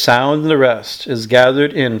 such as sound and the rest, is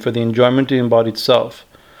gathered in for the enjoyment of the embodied self.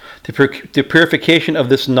 The purification of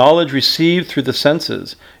this knowledge received through the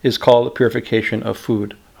senses is called the purification of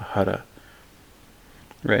food, ahara.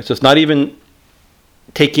 Right? So it's not even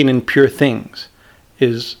taking in pure things,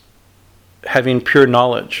 is having pure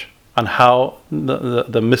knowledge on how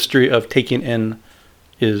the mystery of taking in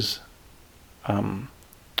is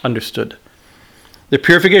understood. The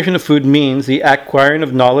purification of food means the acquiring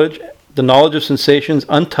of knowledge, the knowledge of sensations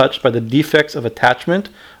untouched by the defects of attachment,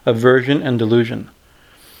 aversion, and delusion.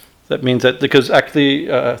 That means that because actually,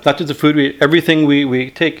 it's not just the food, everything we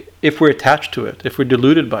take, if we're attached to it, if we're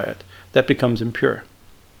deluded by it, that becomes impure.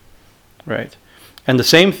 Right? And the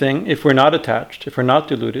same thing, if we're not attached, if we're not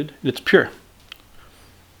deluded, it's pure.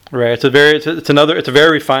 Right? It's a very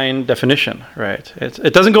refined definition. Right?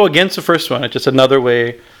 It doesn't go against the first one. It's just another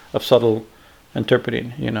way of subtle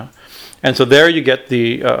interpreting. And so there you get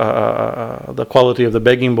the quality of the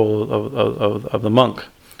begging bowl of the monk.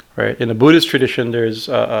 Right? In the Buddhist tradition, there's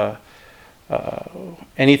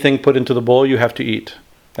anything put into the bowl you have to eat.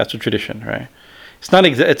 That's the tradition, right? It's not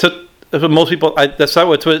for most people. That's not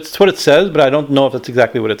what it's what it says, but I don't know if that's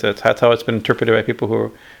exactly what it says. That's how it's been interpreted by people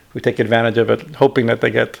who take advantage of it, hoping that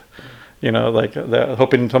they get,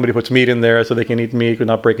 hoping somebody puts meat in there so they can eat meat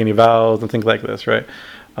without break any vows and things like this, right?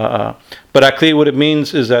 But actually, what it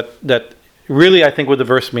means is that really, I think what the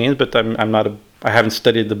verse means, but I haven't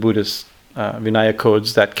studied the Buddhist Vinaya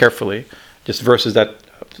codes that carefully, just verses that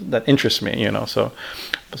interest me, So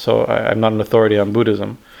I'm not an authority on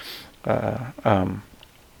Buddhism, but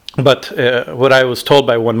what I was told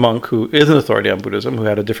by one monk who is an authority on Buddhism, who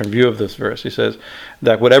had a different view of this verse, he says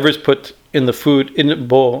that whatever is put in the food in the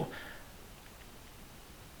bowl,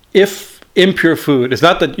 if impure food, it's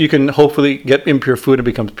not that you can hopefully get impure food and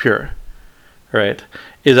it becomes pure, right?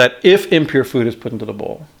 Is that if impure food is put into the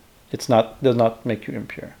bowl, does not make you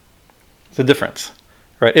impure. It's a difference,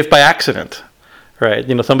 right? If by accident, right,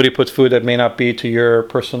 somebody puts food that may not be to your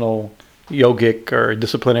personal yogic or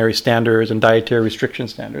disciplinary standards and dietary restriction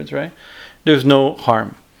standards, right? There's no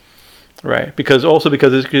harm, right? Because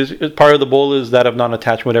it's part of the bowl is that of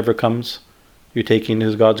non-attachment. Whatever comes, you're taking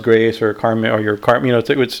is God's grace or karma or your karma.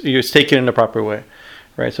 You're taken in the proper way,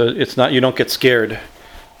 right? So it's not, you don't get scared,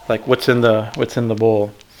 like what's in the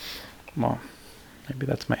bowl. Well, maybe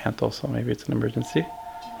that's my aunt also. Maybe it's an emergency.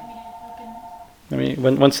 Let me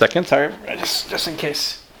one second. Sorry, just in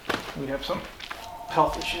case we have some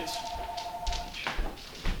health issues.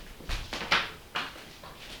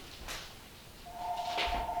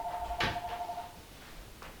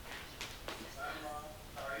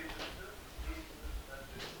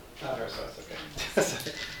 Okay.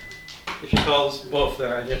 If she calls both,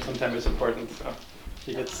 then sometimes it's important. So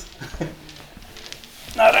she gets.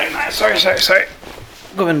 Not very nice. Sorry.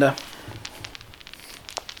 Govinda.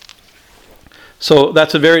 So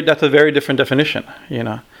that's a very different definition.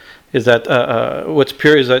 Is that what's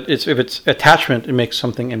pure is that if it's attachment, it makes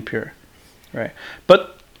something impure, right?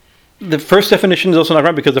 But the first definition is also not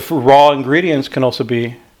right because the raw ingredients can also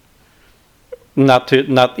be not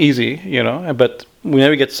easy, But we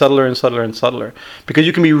never get subtler and subtler and subtler because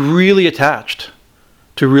you can be really attached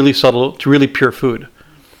to really subtle, to really pure food,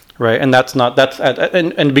 right? And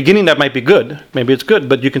and the beginning that might be good, maybe it's good,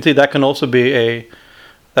 but you can see that can also be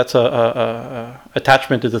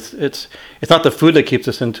attachment to this. It's not the food that keeps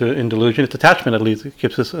us in delusion. It's attachment at least that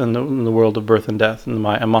keeps us in the world of birth and death and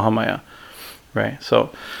Mahamaya, right? So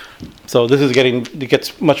it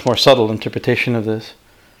gets much more subtle interpretation of this.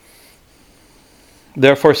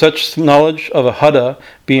 Therefore, such knowledge of a hada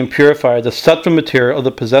being purified, the sattva material of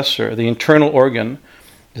the possessor, the internal organ,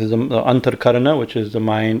 this is the antarkarana, which is the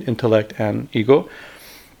mind, intellect, and ego,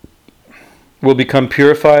 will become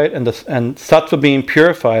purified, and sattva being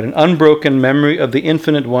purified, an unbroken memory of the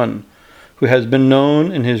Infinite One, who has been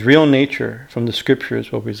known in his real nature from the scriptures,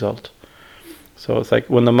 will result. So it's like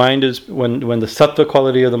when the sattva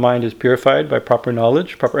quality of the mind is purified by proper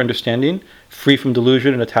knowledge, proper understanding, free from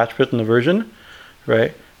delusion and attachment and aversion,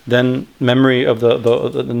 right? Then memory of the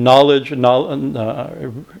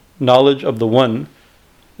knowledge of the One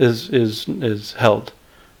is held,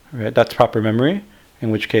 right? That's proper memory.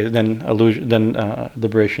 In which case, then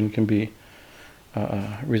liberation can be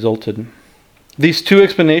resulted. These two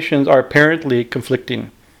explanations are apparently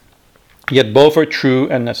conflicting. Yet both are true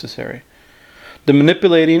and necessary. The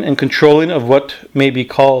manipulating and controlling of what may be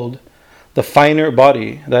called the finer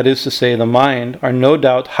body, that is to say, the mind, are no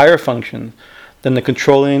doubt higher functions than the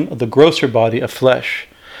controlling of the grosser body of flesh.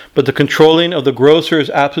 But the controlling of the grosser is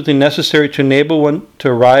absolutely necessary to enable one to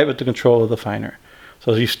arrive at the control of the finer.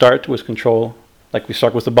 So you start with control, like we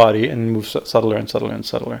start with the body, and move subtler and subtler and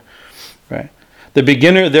subtler. Right? The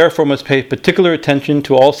beginner, therefore, must pay particular attention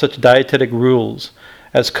to all such dietetic rules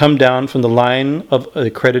as come down from the line of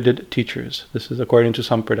accredited teachers. This is according to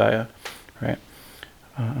Sampradaya. Right?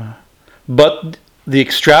 But the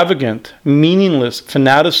extravagant, meaningless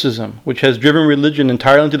fanaticism which has driven religion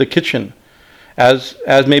entirely into the kitchen, as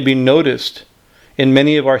may be noticed in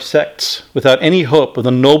many of our sects, without any hope of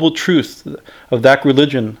the noble truth of that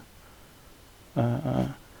religion,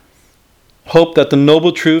 hope that the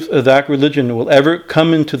noble truth of that religion will ever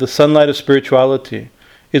come into the sunlight of spirituality,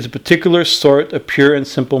 is a particular sort of pure and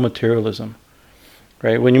simple materialism.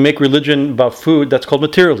 Right? When you make religion about food, that's called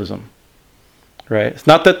materialism. Right? It's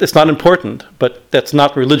not that it's not important, but that's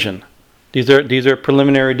not religion. These are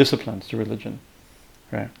preliminary disciplines to religion.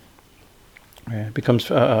 Right? Right? It becomes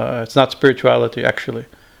it's not spirituality actually.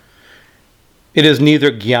 It is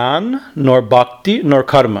neither gyan nor bhakti nor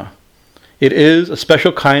karma. It is a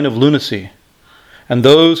special kind of lunacy, and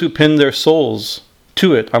those who pin their souls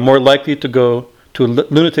to it are more likely to go to a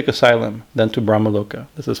lunatic asylum than to Brahmaloka.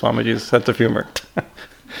 This is Swamiji's sense of humor.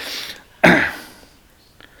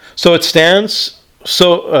 So it stands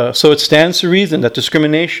to reason that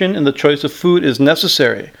discrimination in the choice of food is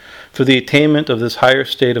necessary for the attainment of this higher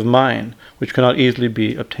state of mind, which cannot easily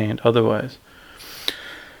be obtained otherwise.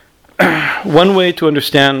 One way to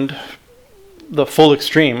understand the full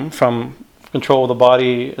extreme from control of the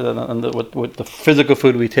body and with the physical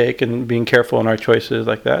food we take and being careful in our choices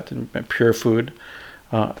like that, and pure food,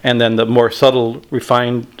 and then the more subtle,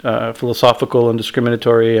 refined, philosophical and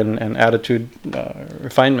discriminatory and attitude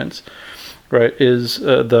refinements, right? Is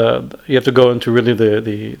you have to go into really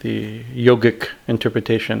the yogic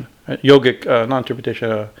interpretation, a yogic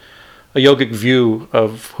view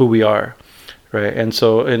of who we are, right? And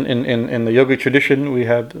so in the yogic tradition,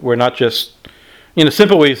 we're not just, in a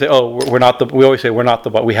simple way, you say, we always say we're not the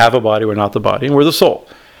body. We have a body, we're not the body, and we're the soul,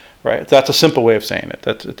 right? That's a simple way of saying it.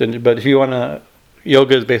 But if you want to,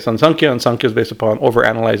 yoga is based on Sankhya, and Sankhya is based upon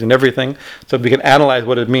over-analyzing everything. So if we can analyze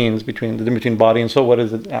what it means between body and soul, what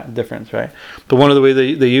is the difference, right? But one of the ways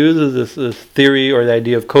they use is this theory or the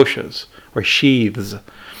idea of koshas, or sheaths,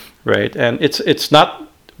 right? And it's not,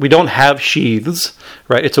 we don't have sheaths,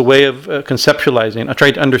 right? It's a way of conceptualizing,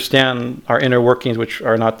 trying to understand our inner workings, which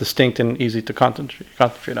are not distinct and easy to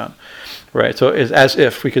concentrate on, right? So it's as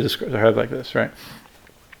if we could describe it like this, right?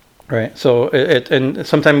 Right. So and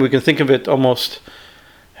sometimes we can think of it almost.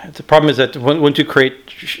 The problem is that once you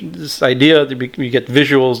create this idea, we get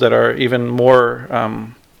visuals that are even more,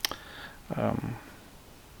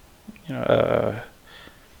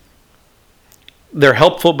 they're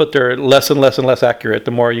helpful, but they're less and less and less accurate.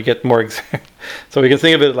 The more you get, more exact. So we can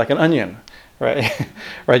think of it like an onion, right?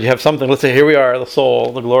 Right. You have something. Let's say here we are, the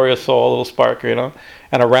soul, the glorious soul, a little spark, and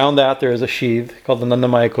around that there is a sheath called the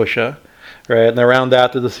Nandamaya Kosha. Right, and around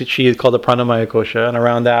that there's a sheath called the Pranamaya Kosha, and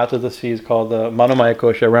around that there's a sheath called the Manomaya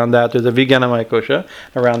Kosha. Around that there's the Vijnanamaya Kosha.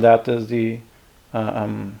 Around that there's the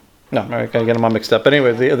no, I gotta get them all mixed up. But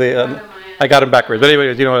anyway, I got them backwards. But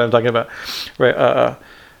anyways, you know what I'm talking about, right?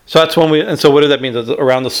 So that's when and so what does that mean?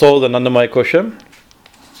 Around the soul, the Nandamaya Kosha.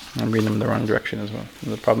 I'm reading them in the wrong direction as well.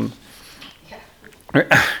 The problem.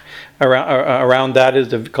 Yeah. Around that is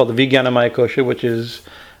called the Vijnanamaya Kosha, which is,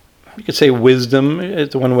 you could say, wisdom.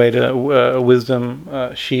 It's one way to wisdom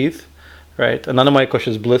sheath, right? Anandamaya Kosha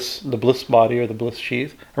is bliss, the bliss body or the bliss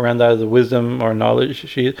sheath. Around that is the wisdom or knowledge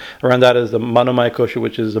sheath. Around that is the Manomaya Kosha,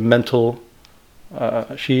 which is the mental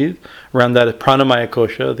sheath. Around that is Pranamaya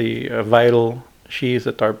Kosha, the vital sheaths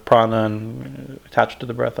that are prana and attached to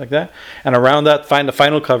the breath like that. And around that, the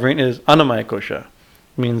final covering is Annamaya Kosha,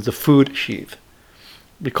 means the food sheath.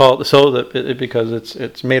 We call it so that because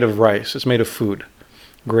it's made of rice. It's made of food.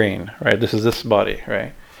 Grain, right? This is this body,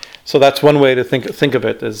 right? So that's one way to think of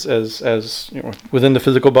it as within the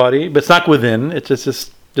physical body, but it's not within. It's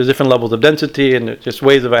just there's different levels of density and just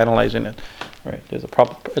ways of analyzing it, right?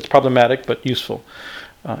 It's problematic but useful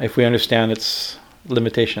if we understand its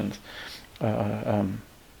limitations. We're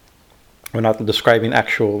not describing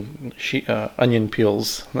actual onion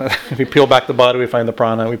peels. If we peel back the body, we find the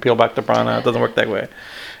prana. We peel back the prana. It doesn't work that way,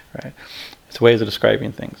 right? It's ways of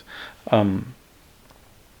describing things.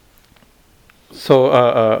 So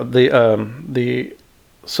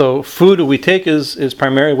food we take is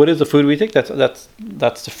primarily, what is the food we take? That's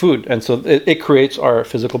the food, and so it creates our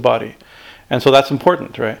physical body, And so that's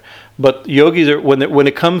important, right? But yogis are, when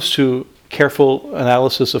it comes to careful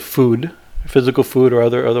analysis of food, physical food or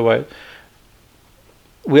otherwise,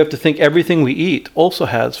 we have to think everything we eat also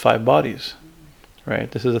has 5 bodies,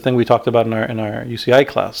 right? This is the thing we talked about in our UCI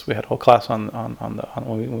class. We had a whole class on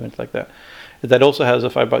when we went like that. That also has a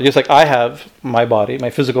 5 bodies. Just like I have my body,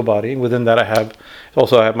 my physical body. Within that, I have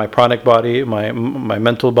my pranic body, my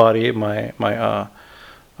mental body, my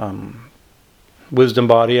wisdom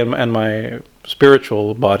body, and my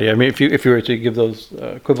spiritual body. I mean, if you were to give those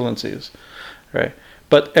equivalencies, right?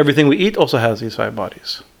 But everything we eat also has these 5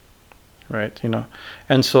 bodies, right?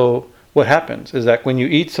 And so what happens is that when you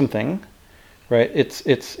eat something, right?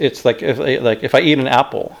 It's like if I eat an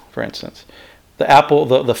apple, for instance, the apple,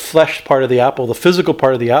 the flesh part of the apple, the physical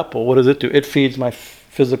part of the apple, what does it do? It feeds my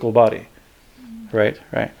physical body, right?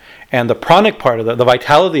 And the pranic part of the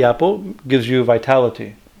vitality of the apple gives you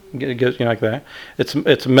vitality. It gives, like that.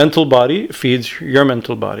 Its mental body feeds your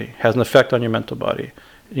mental body, has an effect on your mental body.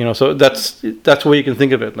 So that's the way you can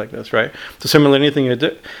think of it like this, right? So similarly, anything you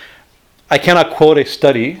do, I cannot quote a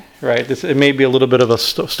study, right? It may be a little bit of a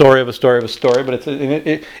story of a story of a story, but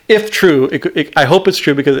if true, I hope it's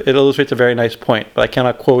true because it illustrates a very nice point. But I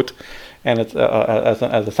cannot quote, and it's as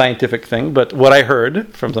a scientific thing. But what I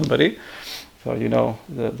heard from somebody, so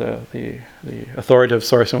the authoritative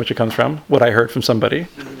source in which it comes from, what I heard from somebody.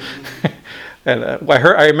 And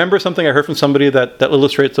I remember something I heard from somebody that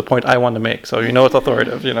illustrates the point I want to make. So it's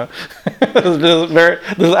authoritative. This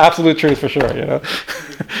is absolute truth for sure.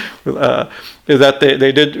 Is that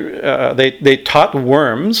they taught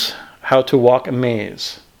worms how to walk a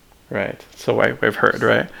maze, right? So I've heard,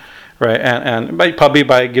 right, and probably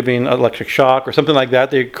by giving electric shock or something like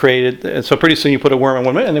that, they created. And so pretty soon you put a worm in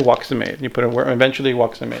one maze and it walks the maze. You put a worm, eventually it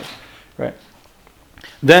walks the maze, right?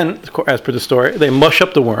 Then, as per the story, they mush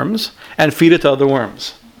up the worms and feed it to other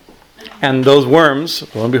worms. And those worms,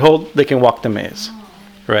 lo and behold, they can walk the maze.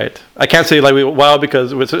 Right? I can't say wow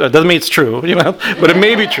because it doesn't mean it's true, but it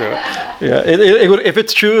may be true. Yeah, if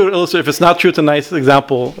it's true, if it's not true, it's a nice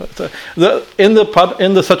example. In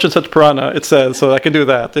the such and such Purana, it says, so I can do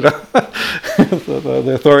that. So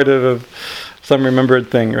the authoritative of some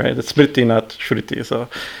remembered thing, right? It's smriti, not shruti. So,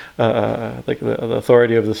 like the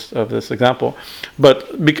authority of this example, but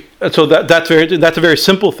so that's a very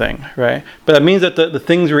simple thing, right? But that means that the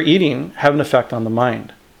things we're eating have an effect on the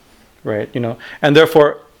mind, right? And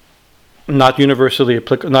therefore, not universally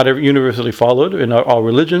followed in all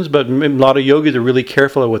religions, but a lot of yogis are really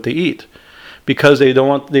careful of what they eat, because they don't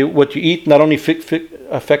want what you eat not only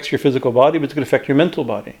affects your physical body, but it's going to affect your mental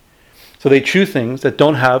body. So they choose things that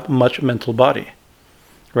don't have much mental body.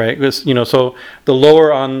 Right, because so the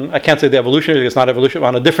lower on, I can't say the evolutionary, it's not evolution,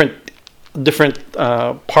 on a different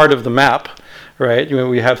part of the map, right?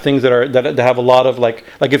 We have things that have a lot of like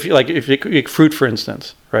if you eat fruit, for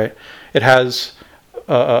instance, right? It has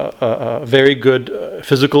a very good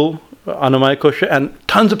physical annamaya kosha and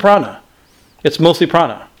tons of prana. It's mostly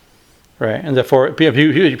prana, right? And therefore,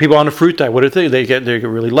 people on a fruit diet, what do they get? They get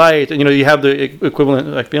really light, and you have the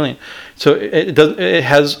equivalent feeling. So it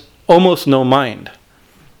has almost no mind.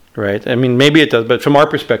 Right. I mean, maybe it does, but from our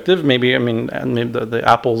perspective, maybe the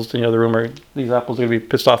apples. The rumor these apples are going to be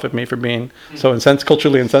pissed off at me for being so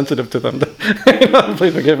culturally insensitive to them.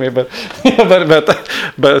 Please forgive me, but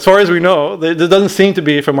as far as we know, there doesn't seem to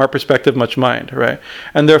be, from our perspective, much mind. Right,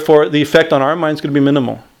 and therefore the effect on our mind is going to be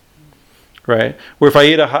minimal. Right. Where if I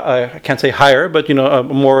eat I can't say higher, but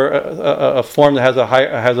a form that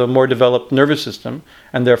has a more developed nervous system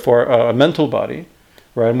and therefore a mental body.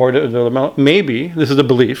 Right, maybe this is a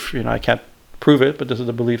belief. I can't prove it, but this is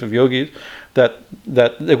the belief of yogis that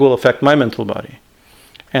it will affect my mental body,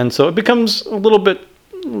 and so it becomes a little bit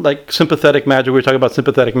like sympathetic magic. We were talking about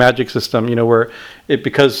sympathetic magic system, where it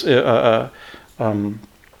because a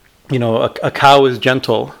cow is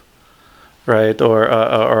gentle, right, or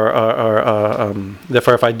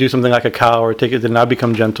therefore if I do something like a cow or take it, then I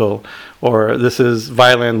become gentle, or this is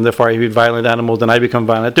violent, therefore I eat violent animals, then I become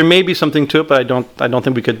violent. There may be something to it, but I don't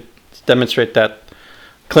think we could demonstrate that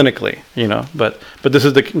clinically, but this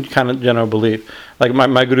is the kind of general belief. Like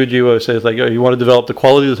my Guruji always says, like, you want to develop the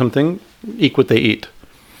qualities of something, eat what they eat.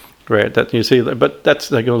 Right, that you see, but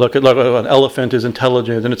that's like look at an elephant is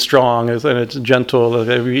intelligent and it's strong and it's gentle,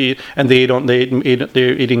 and they're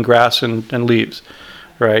eating grass and leaves.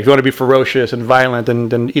 Right, if you want to be ferocious and violent,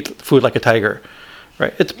 then eat food like a tiger.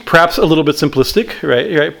 Right, it's perhaps a little bit simplistic,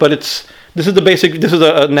 right, but this is the basic. This is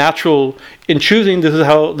a natural in choosing. This is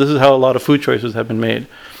how a lot of food choices have been made.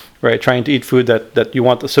 Right, trying to eat food that you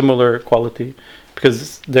want a similar quality.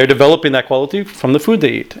 Because they're developing that quality from the food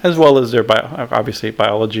they eat, as well as their obviously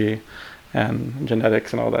biology, and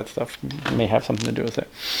genetics and all that stuff may have something to do with it.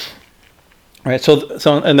 Right.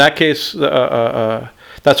 So in that case,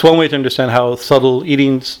 that's one way to understand how subtle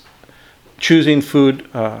eating's choosing food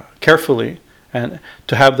carefully and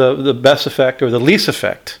to have the best effect or the least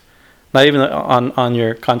effect, not even on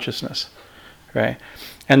your consciousness, right?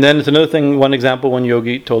 And then it's another thing. One example, one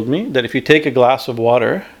yogi told me that if you take a glass of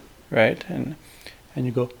water, right, and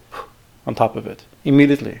you go on top of it,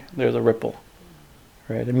 immediately there's a ripple,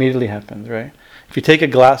 right? Immediately happens, right? If you take a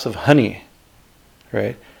glass of honey,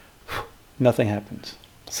 right, nothing happens.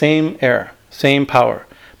 Same air, same power,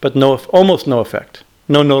 but almost no effect,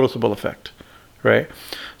 no noticeable effect, right?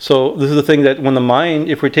 So this is the thing that when the mind,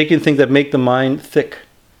 if we're taking things that make the mind thick,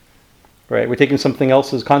 right, we're taking something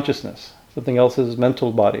else's consciousness, something else's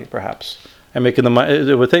mental body, perhaps, and making the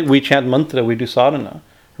mind. We chant mantra, we do sadhana,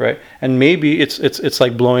 right? And maybe it's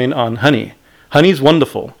like blowing on honey. Honey's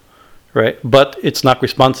wonderful, right? But it's not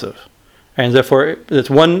responsive. And therefore, it's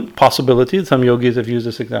one possibility. Some yogis have used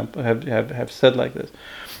this example, have said like this,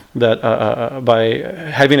 that by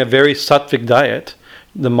having a very sattvic diet,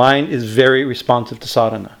 the mind is very responsive to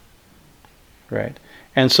sadhana, right?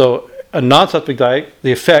 And so a non-sattvic diet,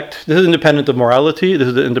 the effect, this is independent of morality, this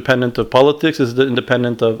is independent of politics, this is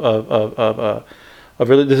independent of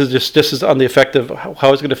really, this is on the effect of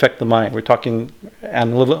how it's going to affect the mind. We're talking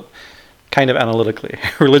kind of analytically,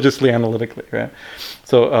 religiously analytically, right?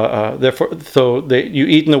 So therefore, you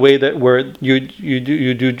eat in a way that where you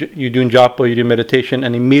do japa, you do meditation,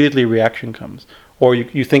 and immediately reaction comes, or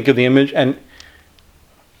you think of the image and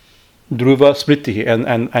dhruva smriti,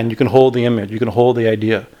 and you can hold the image, you can hold the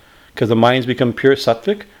idea, because the mind's become pure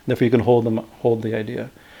sattvic, therefore you can hold the idea.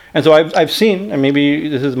 And so I've seen, and maybe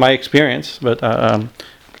this is my experience, but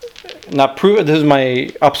not proof. This is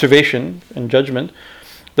my observation and judgment,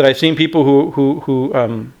 that I've seen people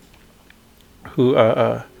who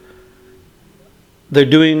they're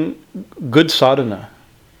doing good sadhana,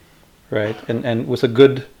 right, and with a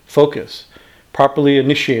good focus, properly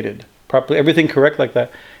initiated, properly everything correct like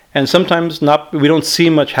that, and sometimes we don't see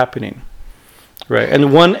much happening, right?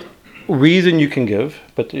 And one reason you can give,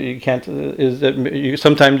 but you can't, is that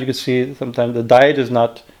sometimes you can see sometimes the diet is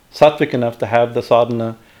not sattvic enough to have the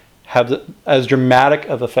sadhana have as dramatic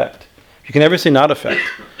of effect. You can never say not effect,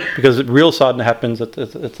 because real sadhana happens at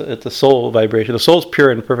the soul vibration. The soul's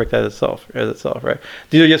pure and perfect as itself, right?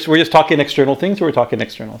 We're just talking external things, or we're talking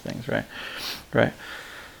external things, right?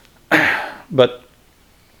 But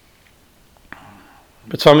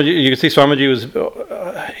Swamiji, you can see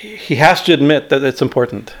Swamiji he has to admit that it's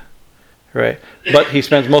important, right? But he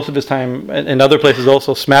spends most of his time in other places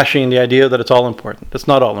also smashing the idea that it's all important. It's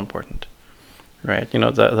not all important, right? You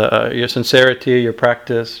know, your sincerity, your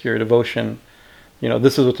practice, your devotion, you know,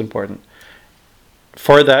 this is what's important.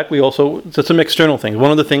 For that, we also, so some external things.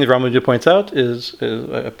 One of the things Ramanuja points out is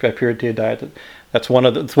a purity of diet. It's one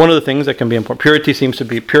of the things that can be important. Purity seems to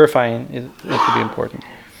be purifying, seems to be important.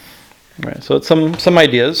 Right. So some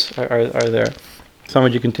ideas are there.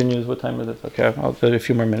 Swamiji continues. What time is it? Okay, I'll do a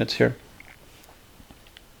few more minutes here.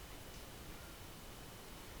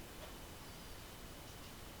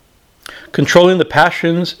 Controlling the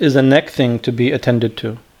passions is the next thing to be attended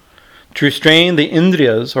to. To restrain the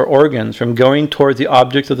indriyas or organs from going towards the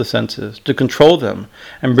objects of the senses, to control them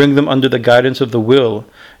and bring them under the guidance of the will,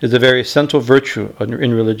 is a very essential virtue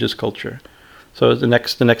in religious culture. So the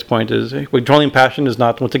next point is controlling passion is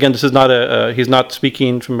not. Once again, this is not he's not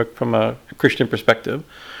speaking from a Christian perspective,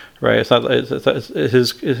 right? It's not.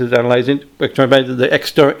 His analyzing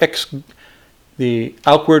the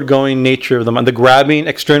outward going nature of the mind, the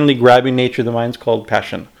externally grabbing nature of the mind is called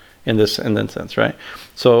passion in this sense, right?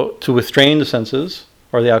 So to restrain the senses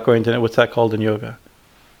or the outgoing, what's that called in yoga?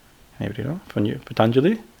 Anybody know? From you,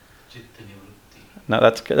 Patanjali? Now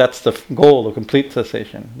that's the goal of complete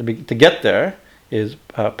cessation. To get there is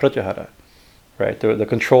pratyahara, right? The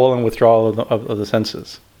control and withdrawal of the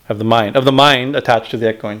senses, of the mind attached to the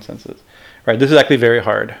outgoing senses, right? This is actually very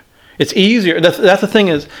hard. It's easier. That's the thing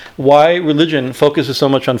is why religion focuses so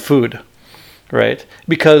much on food, right?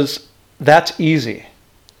 Because that's easy,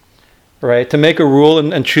 right? To make a rule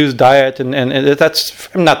and choose diet and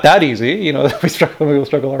that's not that easy. You know, we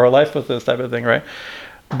struggle our whole life with this type of thing, right?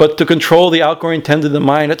 But to control the outgoing tendency of the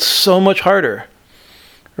mind, it's so much harder,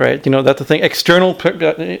 right? You know, that's the thing. External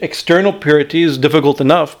purity is difficult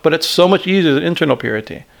enough, but it's so much easier than internal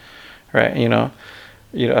purity, right?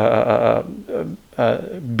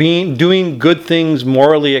 Doing good things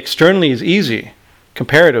morally externally is easy,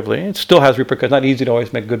 comparatively. It still has repercussions. Not easy to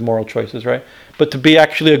always make good moral choices, right? But to be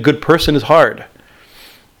actually a good person is hard,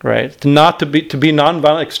 right? To be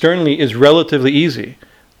nonviolent externally is relatively easy.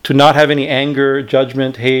 To not have any anger,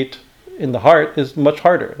 judgment, hate, in the heart is much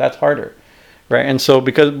harder. That's harder, right? And so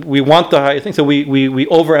because we want the high thing, so we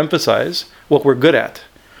overemphasize what we're good at,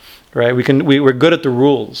 right? We're good at the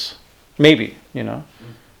rules, maybe,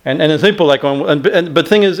 And it's simple, but the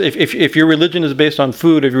thing is, if your religion is based on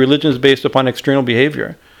food, if your religion is based upon external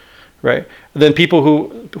behavior, right, then people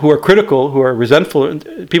who are critical, who are resentful,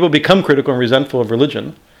 people become critical and resentful of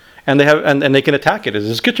religion, and they can attack it. Is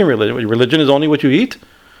this kitchen religion? Religion is only what you eat?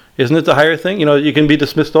 Isn't it the higher thing? You can be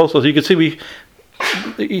dismissed also. So you can see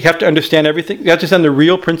you have to understand everything. You have to understand the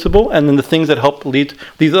real principle, and then the things that help lead.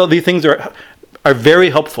 These things are very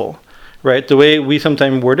helpful. Right, the way we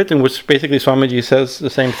sometimes word it, in which basically Swamiji says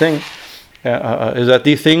the same thing, is that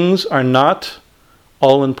these things are not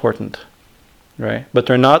all important, right? But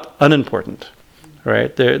they're not unimportant,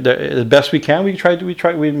 right? They're the best we can.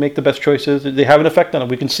 We make the best choices. They have an effect on it.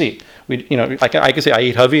 We can see. I can say I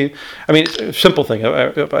eat heavy. I mean, it's a simple thing.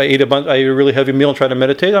 If I eat a really heavy meal and try to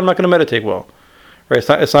meditate, I'm not going to meditate well, right?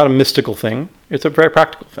 It's not a mystical thing. It's a very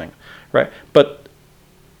practical thing, right? But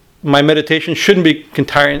my meditation shouldn't be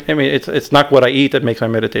entirely. I mean, it's not what I eat that makes my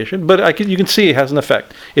meditation, but you can see it has an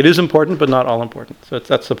effect. It is important, but not all important. So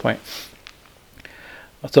that's the point.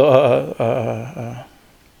 So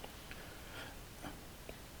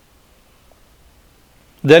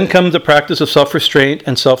then comes the practice of self-restraint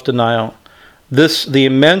and self-denial. The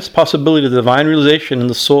immense possibility of divine realization in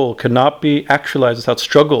the soul cannot be actualized without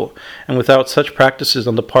struggle and without such practices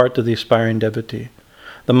on the part of the aspiring devotee.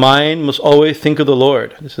 The mind must always think of the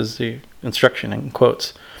Lord. This is the instruction in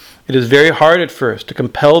quotes. It is very hard at first to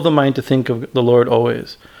compel the mind to think of the Lord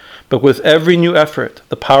always, but with every new effort,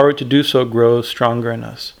 the power to do so grows stronger in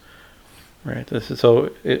us. Right.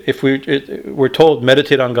 So if we're told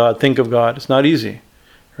meditate on God, think of God, it's not easy,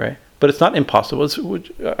 right? But it's not impossible.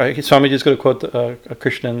 Swamiji is going to quote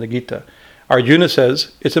Krishna in the Gita. Arjuna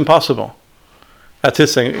says it's impossible. That's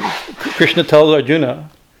his thing. Krishna tells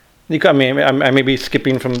Arjuna. I may be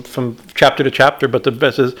skipping from chapter to chapter, but the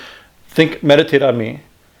best is meditate on me,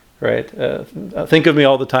 right? Think of me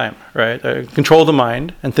all the time, right? Control the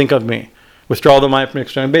mind and think of me. Withdraw the mind from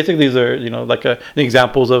external. Basically, these are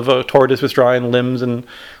examples of a tortoise withdrawing limbs and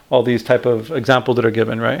all these type of examples that are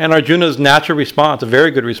given, right? And Arjuna's natural response, a very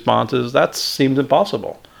good response, is that seems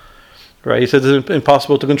impossible, right? He says it's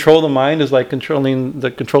impossible to control the mind is like controlling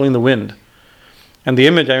the wind. And the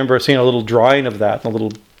image, I remember seeing a little drawing of that, a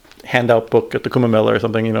little handout book at the Kumbh Mela or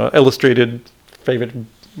something, illustrated favorite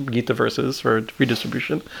Gita verses for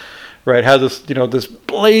redistribution, right? It has this, this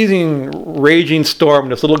blazing, raging storm,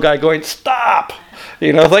 this little guy going, stop!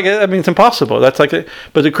 It's impossible. That's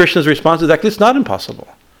but the Krishna's response is actually, it's not impossible.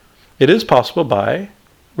 It is possible by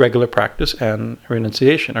regular practice and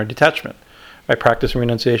renunciation or detachment, by practice and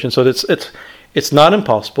renunciation. So it's not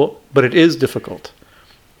impossible, but it is difficult.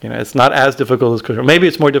 It's not as difficult as control. Maybe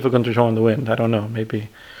it's more difficult to control in the wind. I don't know. Maybe.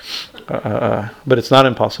 But it's not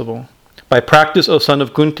impossible. By practice, O son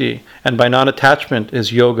of Kunti, and by non-attachment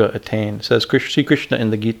is yoga attained, says Sri Krishna in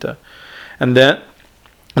the Gita. And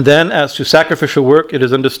then as to sacrificial work, it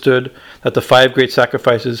is understood that the 5 great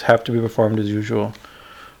sacrifices have to be performed as usual.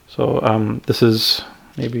 So this is,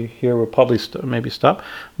 maybe here we'll probably maybe stop.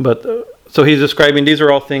 But so he's describing, these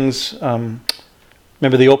are all things,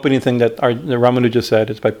 remember the opening thing that the Ramanuja said,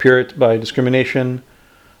 it's by discrimination,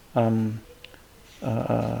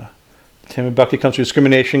 Bhakti comes through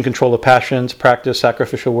discrimination, control of passions, practice,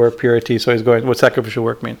 sacrificial work, purity. So he's going, what sacrificial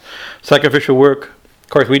work mean? Sacrificial work, of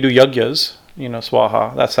course, we do yagyas,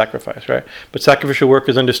 swaha, that's sacrifice, right? But sacrificial work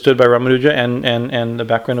is understood by Ramanuja, and the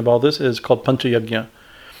background of all this is called Pancha Yajna,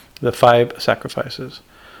 the 5 sacrifices.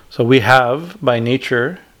 So we have, by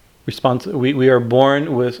nature, we are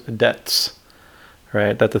born with debts,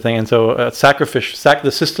 right? That's the thing. And so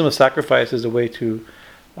the system of sacrifice is a way to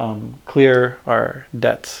clear our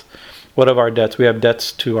debts. What of our debts? We have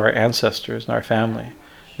debts to our ancestors and our family.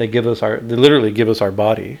 They literally give us our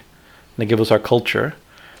body. They give us our culture.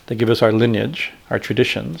 They give us our lineage, our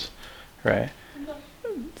traditions, right?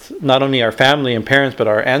 Not only our family and parents, but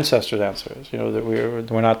our ancestors' ancestors. That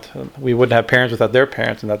we wouldn't have parents without their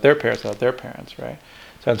parents, and not their parents without their parents, right?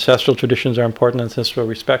 So ancestral traditions are important. Ancestral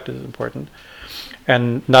respect is important,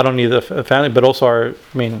 and not only the family, but also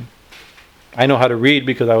I know how to read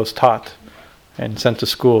because I was taught and sent to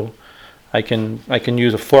school. I can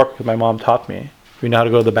use a fork because my mom taught me. We know how to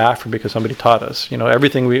go to the bathroom because somebody taught us.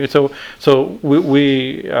 Everything we they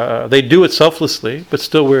do it selflessly, but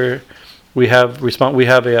still we have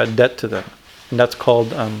a debt to them, and that's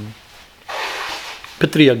called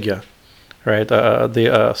Pitriyagya, right?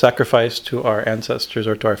 The sacrifice to our ancestors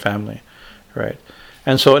or to our family, right?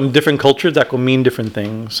 And so in different cultures that will mean different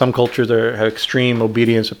things. Some cultures have extreme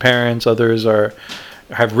obedience to parents. Others are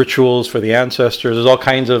have rituals for the ancestors. There's all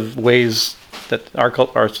kinds of ways that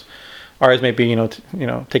ours may be,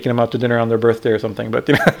 taking them out to dinner on their birthday or something. But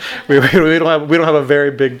we don't have a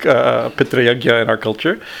very big Pitra Yajna in our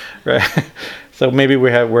culture, right? So maybe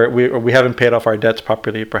we haven't paid off our debts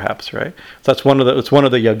properly, perhaps, right? So it's one of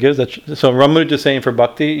the yajnas. So Ramanuja is saying for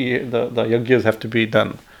bhakti, the yajnas have to be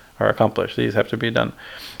done or accomplished. These have to be done.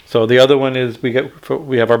 So the other one is we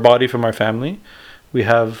have our body from our family, we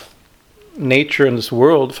have nature in this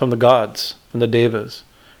world from the gods, from the devas,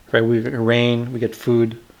 right? We get rain, we get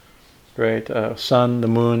food, right? Sun, the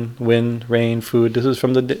moon, wind, rain, food. This is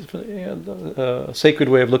from the sacred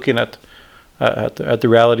way of looking at the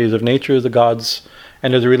realities of nature, the gods,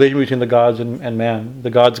 and there's a relation between the gods and man.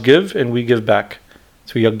 The gods give, and we give back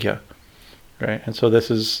through yajna, right? And so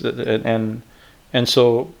this is, and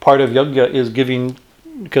so part of yajna is giving,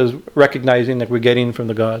 because recognizing that we're getting from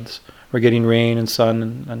the gods, we're getting rain and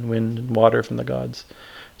sun and wind and water from the gods.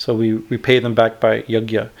 So we pay them back by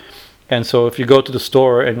yajna. And so if you go to the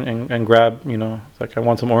store and grab, like I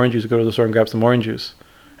want some orange juice, go to the store and grab some orange juice,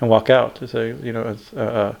 and walk out. To say,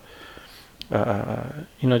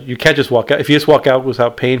 you can't just walk out. If you just walk out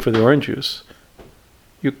without paying for the orange juice,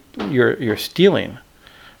 you're stealing,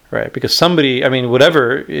 right? Because somebody,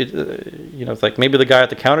 whatever, it's like maybe the guy at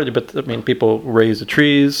the counter, but people raised the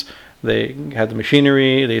trees, they had the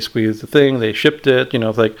machinery, they squeezed the thing, they shipped it.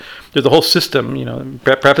 It's like there's a whole system.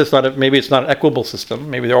 Perhaps it's not maybe it's not an equitable system.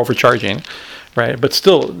 Maybe they're overcharging, right? But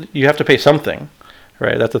still, you have to pay something.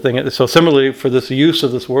 Right, that's the thing. So similarly, for this use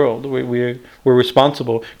of this world, we're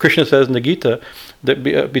responsible. Krishna says in the Gita that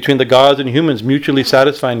between the gods and humans, mutually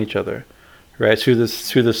satisfying each other, right? Through the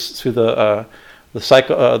cycle,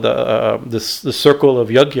 the circle of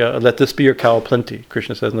yajna. Let this be your cow of plenty.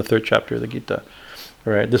 Krishna says in the 3rd chapter of the Gita.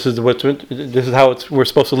 Right. This is how we're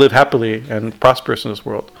supposed to live happily and prosperous in this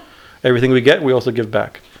world. Everything we get, we also give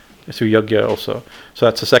back through yajna also. So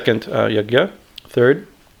that's the second yajna. Third.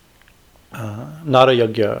 Not a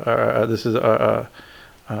yajna. This is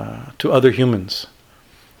to other humans,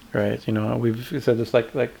 right? We've said this like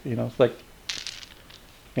it's like,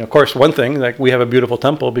 of course, one thing, like we have a beautiful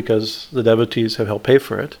temple because the devotees have helped pay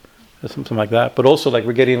for it, or something like that. But also, like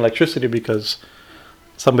we're getting electricity because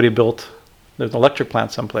somebody built there's an electric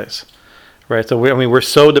plant someplace, right? So we're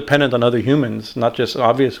so dependent on other humans, not just an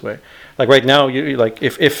obvious way. Like right now,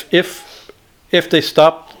 if they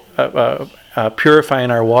stop purifying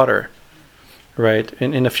our water. Right,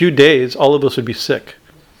 in a few days, all of us would be sick.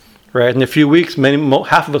 Right, in a few weeks,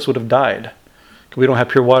 half of us would have died. We don't have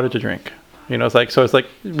pure water to drink. It's like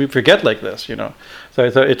we forget like this. So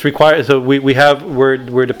it's required. So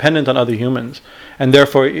we're dependent on other humans, and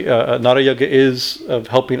therefore, Nara Yoga is of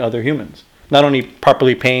helping other humans. Not only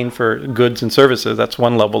properly paying for goods and services, that's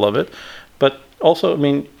one level of it, but also,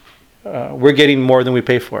 we're getting more than we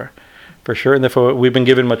pay for sure, and therefore we've been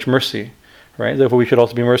given much mercy. Right. Therefore, we should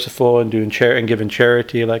also be merciful and give in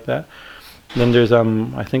charity like that. Then there's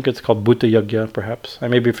I think it's called Bhuta Yajna, perhaps. I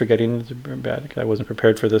may be forgetting. It's bad because I wasn't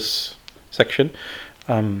prepared for this section.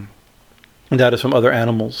 And that is from other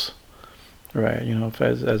animals, right?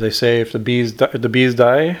 As I say, if the bees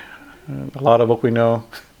die, a lot of what we know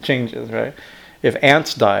changes, right? If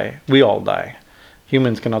ants die, we all die.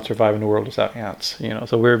 Humans cannot survive in the world without ants.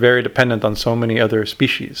 So we're very dependent on so many other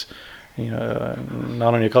species.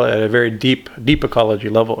 Not only at a very deep ecology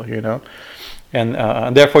level,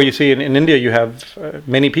 and therefore you see in India you have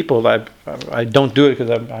many people. I don't do it because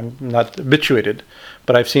I'm not habituated,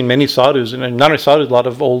 but I've seen many sadhus, and not only sadhus, a lot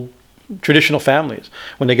of old traditional families.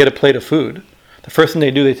 When they get a plate of food, the first thing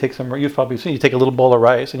they do, they take some. You've probably seen. You take a little bowl of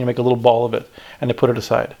rice and you make a little ball of it, and they put it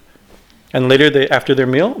aside. And later, after their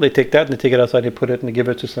meal, they take that and they take it outside. They put it and they give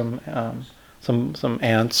it to some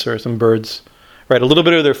ants or some birds. Right, a little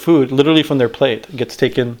bit of their food, literally from their plate, gets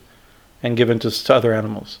taken and given to other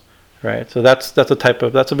animals. Right, so that's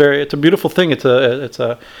a beautiful thing. And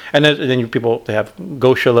then people, they have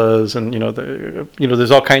goshalas and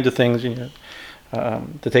there's all kinds of things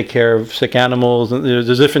to take care of sick animals, and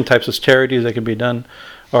there's different types of charities that can be done.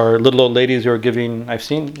 Or little old ladies who are giving. I've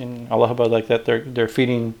seen in Allahabad like that. They're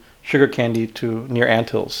feeding sugar candy to near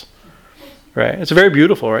anthills. Right, it's very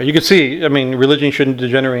beautiful. Right, you can see. Religion shouldn't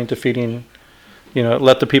degenerate into feeding.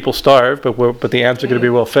 Let the people starve, but the ants are going to be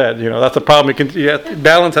well fed. That's the problem.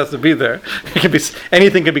 Balance has to be there.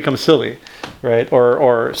 Anything can become silly, right,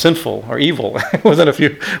 or sinful or evil within a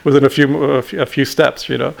few steps.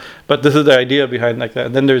 But this is the idea behind like that.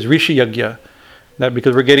 And then there's Rishi Yajna, that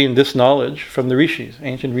because we're getting this knowledge from the rishis,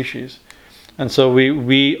 ancient rishis, and so our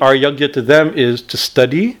yajna to them is to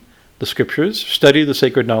study the scriptures, study the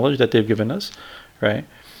sacred knowledge that they've given us, right.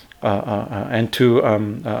 and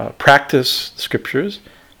to practice the scriptures,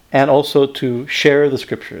 and also to share the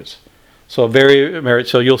scriptures. So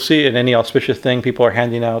so you'll see in any auspicious thing, people are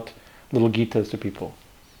handing out little Gitas to people.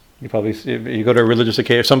 You probably see, you go to a religious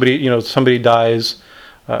occasion, somebody dies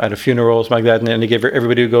at a funeral, something like that, and they give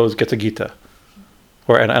everybody who goes gets a Gita,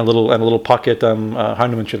 or a little pocket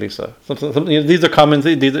Hanuman Chalisa. These are common.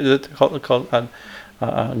 These are called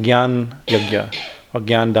Gyan Yagya or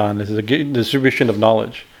Gyan Dan. This is a distribution of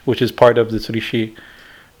knowledge, which is part of this Rishi.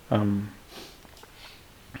 They're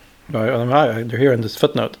here in this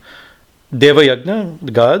footnote. Deva Yagna,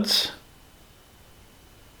 the gods.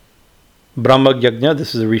 Brahma Yagna,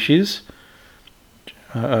 this is the rishis.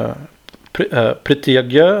 Priti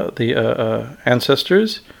Yagya, the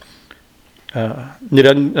ancestors.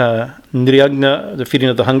 Niryagna, the feeding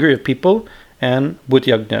of the hungry of people. And Bhut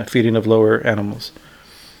Yagna, feeding of lower animals.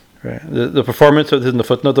 Right. The performance of this in the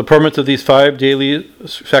footnote. The performance of these 5 daily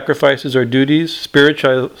sacrifices or duties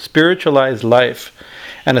spiritualize life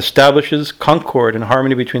and establishes concord and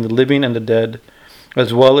harmony between the living and the dead,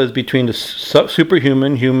 as well as between the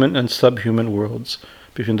superhuman, human, and subhuman worlds,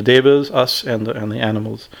 between the devas, us, and the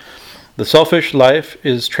animals. The selfish life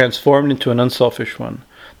is transformed into an unselfish one.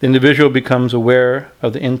 The individual becomes aware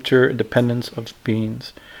of the interdependence of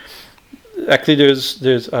beings. Actually,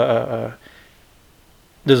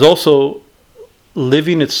 there's also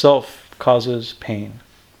living itself causes pain.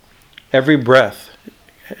 Every breath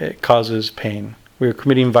causes pain. We are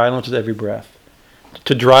committing violence with every breath.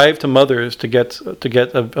 To drive to Mother's to get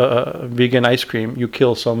a vegan ice cream, you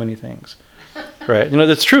kill so many things, right?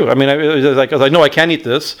 That's true. I mean, I was like, no, I can't eat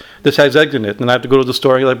this. This has eggs in it, and I have to go to the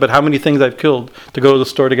store. And you're like, but how many things I've killed to go to the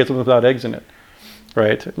store to get something without eggs in it,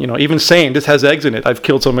 right? Even saying this has eggs in it, I've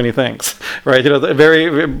killed so many things, right? The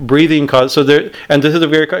very breathing cause. So there, and this is a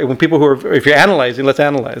very when people who are, if you're analyzing, let's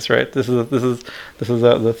analyze, right? This is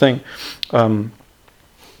the thing.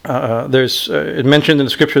 There's it mentioned in the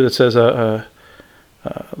scripture that says the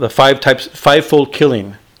 5-fold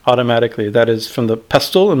killing automatically. That is from the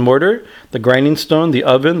pestle and mortar, the grinding stone, the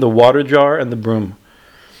oven, the water jar, and the broom.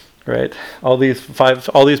 Right? All these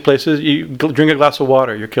places. You drink a glass of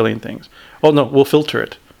water, you're killing things. Oh no, we'll filter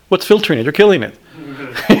it. What's filtering it? You're killing it.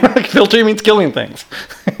 Filtering means killing things.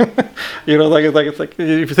 It's like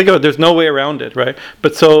if you think of it, there's no way around it, right?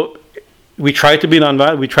 But so we try to be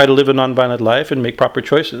nonviolent. We try to live a nonviolent life and make proper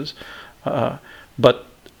choices. But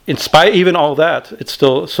in spite even all that, it's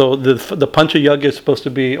still so the Pancha Yoga is supposed to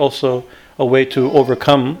be also a way to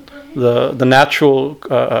overcome the natural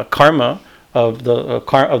karma of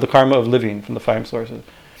the karma of living from the 5 sources.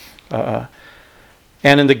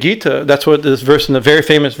 And in the Gita, that's what this verse, in the very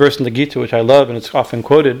famous verse in the Gita, which I love and it's often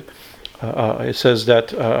quoted, it says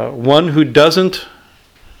that one who doesn't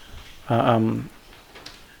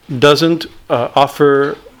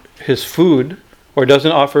offer his food or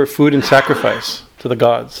doesn't offer food in sacrifice to the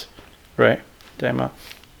gods, right? Dhamma.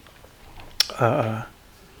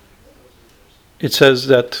 It says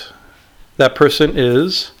that person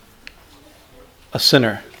is a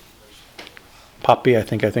sinner. Papi, I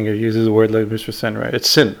think it uses the word like Mr. Sin, right? It's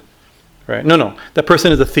sin, right? No, that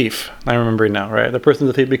person is a thief. I remember it now, right? The person is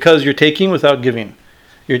a thief because you're taking without giving.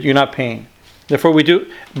 You're not paying. Therefore, we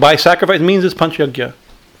do by sacrifice means it's panchayagya,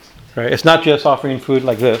 right? It's not just offering food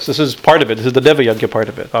like this. This is part of it. This is the deva yagya part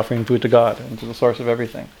of it, offering food to God and to the source of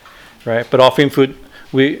everything, right? But offering food,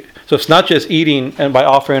 so it's not just eating and by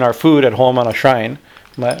offering our food at home on a shrine.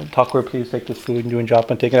 Thakur, please take this food and doing japa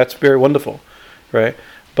and taking. That's very wonderful, right?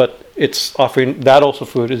 But it's offering that also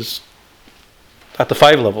food is at the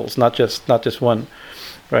 5 levels, not just one,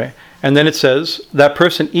 right? And then it says that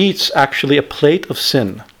person eats actually a plate of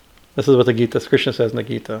sin. This is what the Gita, Krishna says in the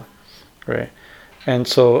Gita, right? And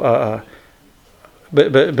so,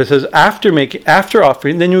 but it says after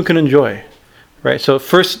offering, then you can enjoy, right? So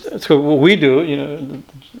what we do,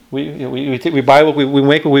 we buy we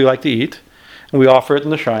make what we like to eat, and we offer it in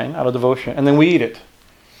the shrine out of devotion, and then we eat it.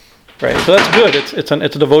 Right, so that's good. It's a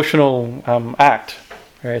devotional act,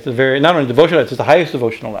 right? It's a not only devotional act, it's the highest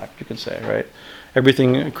devotional act, you could say, right?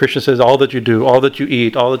 Everything Krishna says, all that you do, all that you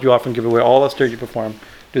eat, all that you offer and give away, all austerities you perform,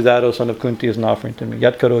 do that, O son of Kunti, as an offering to me.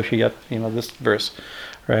 Yat karoshi, yat, this verse,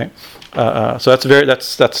 right? So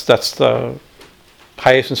that's the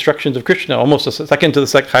highest instructions of Krishna, almost the second to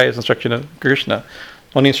the highest instruction of Krishna.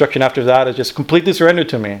 Only instruction after that is just completely surrender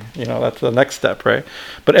to me. That's the next step, right?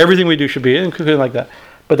 But everything we do should be included like that.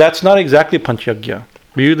 But that's not exactly panchayagya.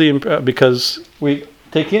 We usually, because we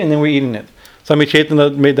take it and then we're eating it. Swami Chaitanya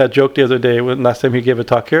made that joke the other day, last time he gave a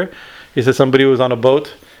talk here. He said somebody was on a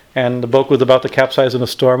boat and the boat was about to capsize in a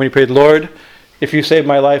storm and he prayed, Lord, if you save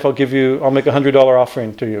my life, I'll make $100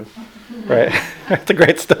 offering to you. Right? It's a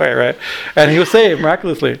great story, right? And he was saved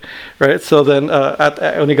miraculously, right? So then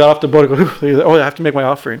when he got off the boat, he goes, oh, I have to make my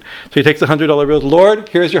offering. So he takes the $100 bill. Lord,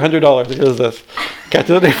 here's your $100. He does this.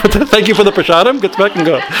 Thank you for the prashadam. Gets back and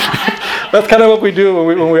go. That's kind of what we do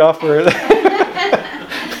when we offer it.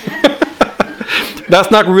 That's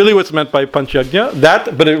not really what's meant by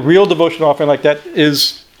panchayagna. But a real devotional offering like that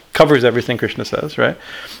covers everything Krishna says, right?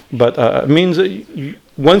 But it means that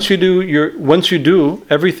once you do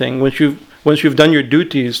everything, once you've done your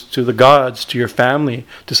duties to the gods, to your family,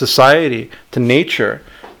 to society, to nature,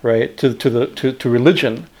 right, to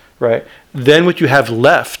religion, right, then what you have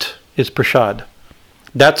left is prasad.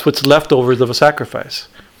 That's what's leftovers of a sacrifice.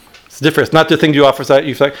 It's different. It's not the things you offer.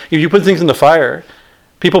 If you put things in the fire,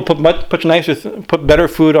 people put better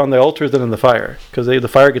food on the altars than in the fire, because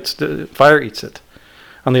the fire eats it.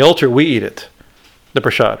 On the altar, we eat it, the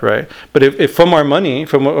prasad, right? But if from our money,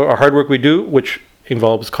 from our hard work we do, which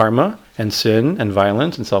involves karma and sin and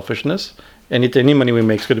violence and selfishness, any money we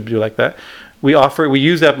make is going to be like that. We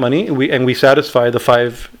use that money, and we satisfy the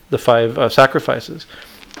five sacrifices.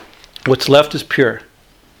 What's left is pure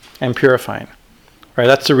and purifying, right?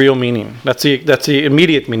 That's the real meaning. That's the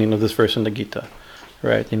immediate meaning of this verse in the Gita.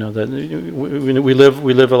 Right, that we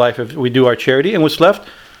live a life of, we do our charity, and what's left,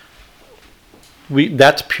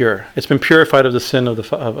 that's pure. It's been purified of the sin of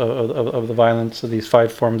the violence, of these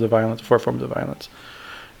 5 forms of violence, 4 forms of violence.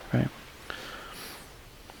 Right.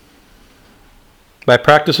 By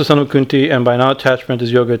practice of Sanukunti and by non-attachment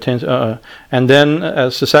as yoga attains, and then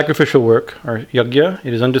as the sacrificial work or yajna,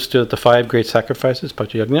 it is understood that the 5 great sacrifices,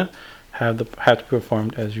 panchayagna, have to be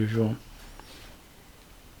performed as usual.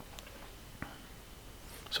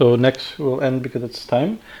 So next we'll end because it's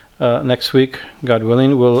time. Next week, God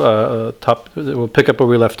willing, we'll pick up where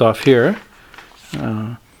we left off here,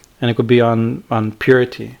 and it will be on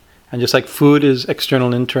purity. And just like food is external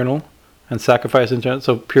and internal, and sacrifice internal,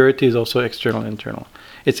 so purity is also external and internal.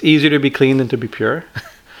 It's easier to be clean than to be pure,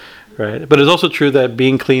 right? But it's also true that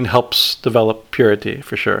being clean helps develop purity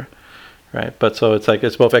for sure, right? But so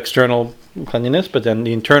it's both external cleanliness, but then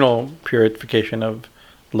the internal purification of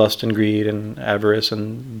lust and greed and avarice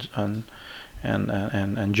and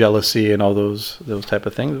jealousy and all those type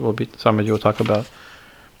of things. Somebody will talk about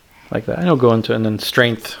like that. And he'll go into, and then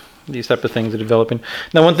strength, these type of things are developing.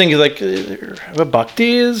 Now one thing is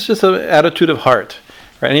bhakti is just an attitude of heart.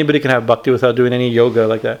 Right? Anybody can have bhakti without doing any yoga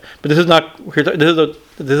like that. But this is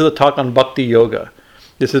a talk on bhakti yoga.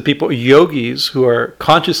 This is yogis who are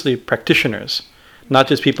consciously practitioners. Not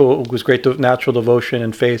just people with great natural devotion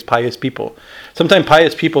and faith, pious people. Sometimes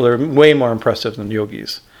pious people are way more impressive than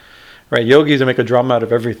yogis, right? Yogis make a drama out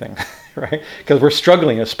of everything, right? Because we're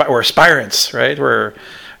struggling, we're aspirants, right? We're,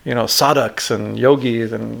 sadhaks and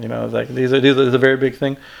yogis, and these are a very big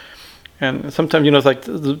thing. And sometimes,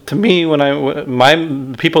 to me,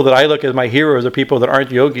 my people that I look at my heroes are people that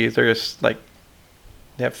aren't yogis. They're just they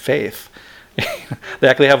have faith. They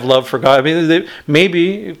actually have love for God. I mean,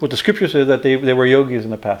 maybe what the scripture says that they were yogis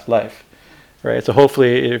in the past life, right? So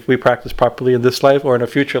hopefully, if we practice properly in this life or in a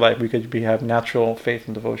future life, we could have natural faith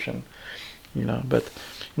and devotion, But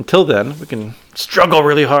until then, we can struggle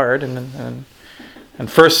really hard and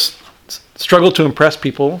first struggle to impress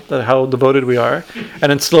people that how devoted we are,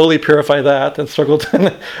 and then slowly purify that, and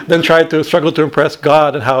then try to struggle to impress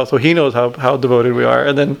God and so He knows how devoted we are,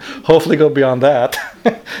 and then hopefully go beyond that.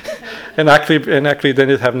 And actually then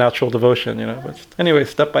just have natural devotion, But anyway,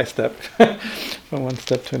 step by step, from one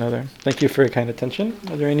step to another. Thank you for your kind attention.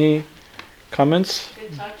 Are there any comments?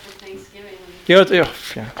 Good talk for Thanksgiving. Yeah.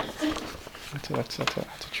 That's a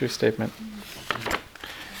true statement.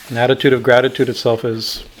 An attitude of gratitude itself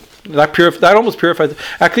is that almost purifies.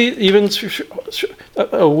 Actually, even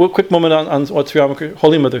a quick moment on what Sri Ramakrishna,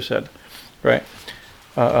 Holy Mother said, right?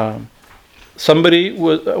 One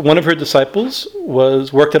of her disciples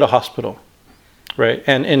worked at a hospital, right?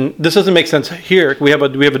 And this doesn't make sense here. We have a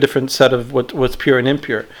different set of what's pure and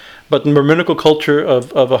impure. But in the Brahminical culture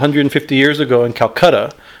of 150 years ago in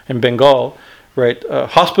Calcutta, in Bengal, right?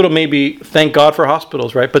 Hospital thank God for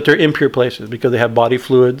hospitals, right? But they're impure places because they have body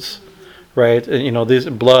fluids, right? And, these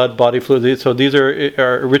blood, body fluids. So these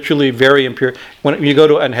are ritually very impure. When you go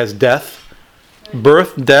to and has death.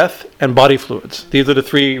 Birth, death, and body fluids. These are the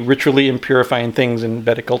 3 ritually impurifying things in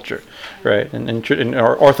Vedic culture, right? In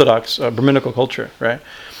our Orthodox Brahminical culture, right?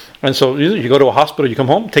 And so you go to a hospital, you come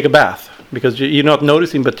home, take a bath, because you're not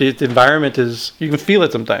noticing, but the environment you can feel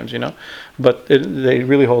it sometimes, But they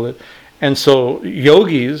really hold it. And so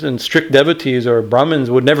yogis and strict devotees or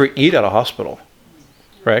Brahmins would never eat at a hospital,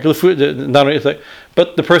 right? Not only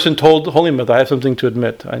but the person told the Holy Mother, I have something to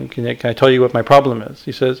admit. Can I tell you what my problem is?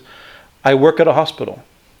 He says, I work at a hospital,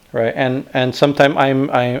 right? And sometimes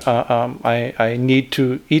I need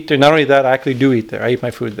to eat there. Not only that, I actually do eat there. I eat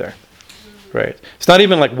my food there, right? It's not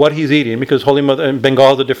even like what he's eating, because Holy Mother in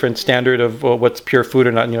Bengal is a different standard of what's pure food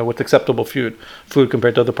or not. What's acceptable food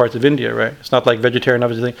compared to other parts of India, right? It's not like vegetarian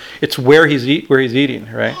everything. It's where he's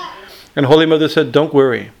eating, right? And Holy Mother said, don't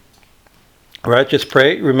worry, right? Just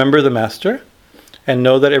pray, remember the Master, and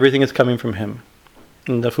know that everything is coming from him,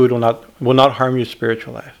 and the food will not harm your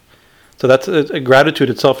spiritual life. So that's gratitude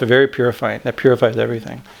itself is very purifying. That purifies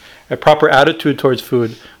everything. A proper attitude towards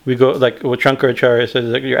food. We go like what Shankaracharya says.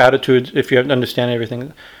 Like your attitude, if you understand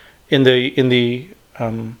everything, in the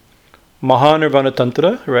Mahanirvana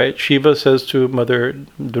Tantra, right? Shiva says to Mother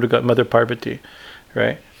Durga, Mother Parvati,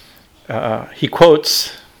 right? He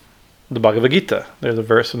quotes the Bhagavad Gita. There's a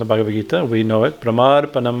verse in the Bhagavad Gita. We know it.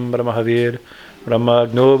 Brahmarpanam Brahmahavir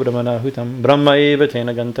Brahmagno Brahmanahutam Brahmaeva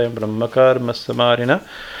Tena Gante Brahmakarma Samarina.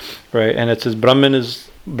 Right, and it says Brahman is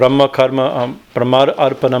Brahma Karma, Brahma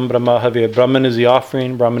Arpanam Brahmahavir. Brahman is the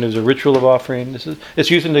offering. Brahman is a ritual of offering. It's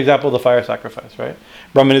used in the example of the fire sacrifice, right?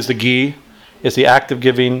 Brahman is the ghee. It's the act of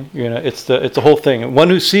giving. It's the whole thing. One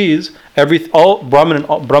who sees all Brahman and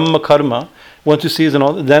all, Brahma Karma. One who sees and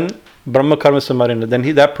all, then Brahma Karma Samarina. Then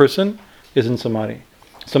that person is in Samadhi.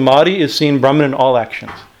 Samadhi is seeing Brahman in all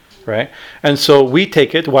actions, right? And so we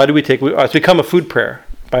take it. Why do we take it? It's become a food prayer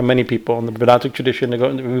by many people in the Vedantic tradition.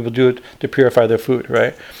 We will do it to purify their food,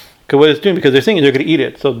 right? Because what it's doing, because they're thinking they're going to eat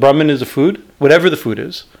it. So Brahman is the food, whatever the food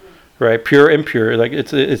is, right? Pure, impure, like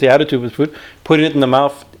it's the attitude with food. Putting it in the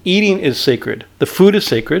mouth, eating is sacred. The food is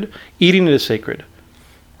sacred. Eating is sacred,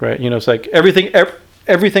 right? It's like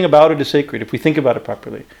everything about it is sacred if we think about it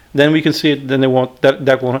properly. Then we can see it. Then they won't.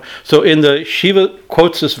 That won't. So in the Shiva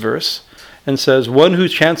quotes this verse and says, one who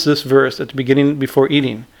chants this verse at the beginning before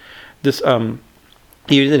eating, this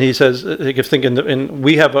he says,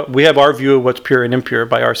 we have our view of what's pure and impure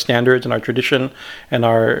by our standards and our tradition and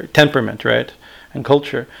our temperament, right, and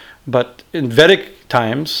culture. But in Vedic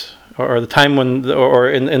times, or the time when, or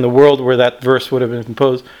in the world where that verse would have been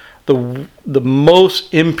composed, the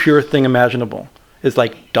most impure thing imaginable is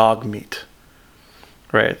like dog meat,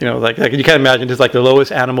 right? Like you can't imagine, it's like the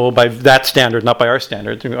lowest animal by that standard, not by our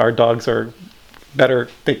standards. Our dogs are better.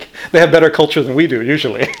 They have better culture than we do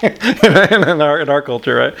usually in our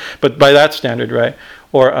culture, right? But by that standard, right?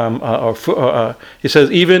 Or he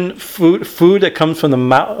says even food that comes from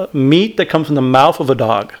the meat that comes from the mouth of a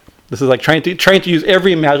dog. This is like trying to use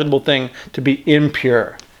every imaginable thing to be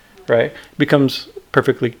impure, right? Becomes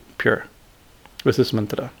perfectly pure with this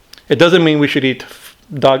mantra. It doesn't mean we should eat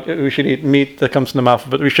meat that comes from the mouth,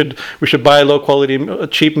 but we should buy low quality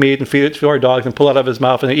cheap meat and feed it to our dogs and pull it out of his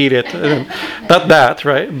mouth and eat it. Not that,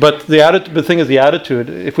 right? But the thing is the attitude.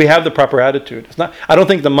 If we have the proper attitude, it's not. I don't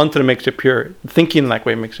think the mantra makes it pure. Thinking that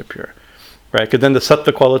way makes it pure, right? Because then the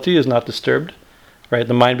sattva quality is not disturbed, right?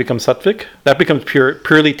 The mind becomes sattvic. That becomes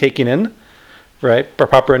purely taking in, right? For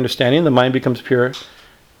proper understanding, the mind becomes pure.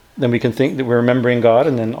 Then we can think that we're remembering God,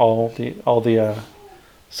 and then all the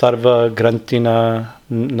Sarva Grantina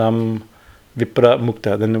Nam Vipra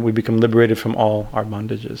Mukta. Then we become liberated from all our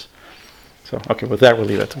bondages. So, okay, with that we'll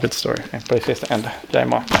leave it. It's a good story. Place to end. Jai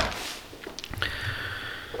Ma.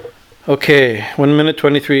 Okay, 1 minute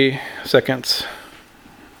 23 seconds.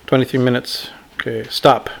 23 minutes. Okay,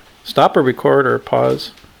 stop. Stop or record or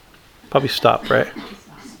pause? Probably stop, right?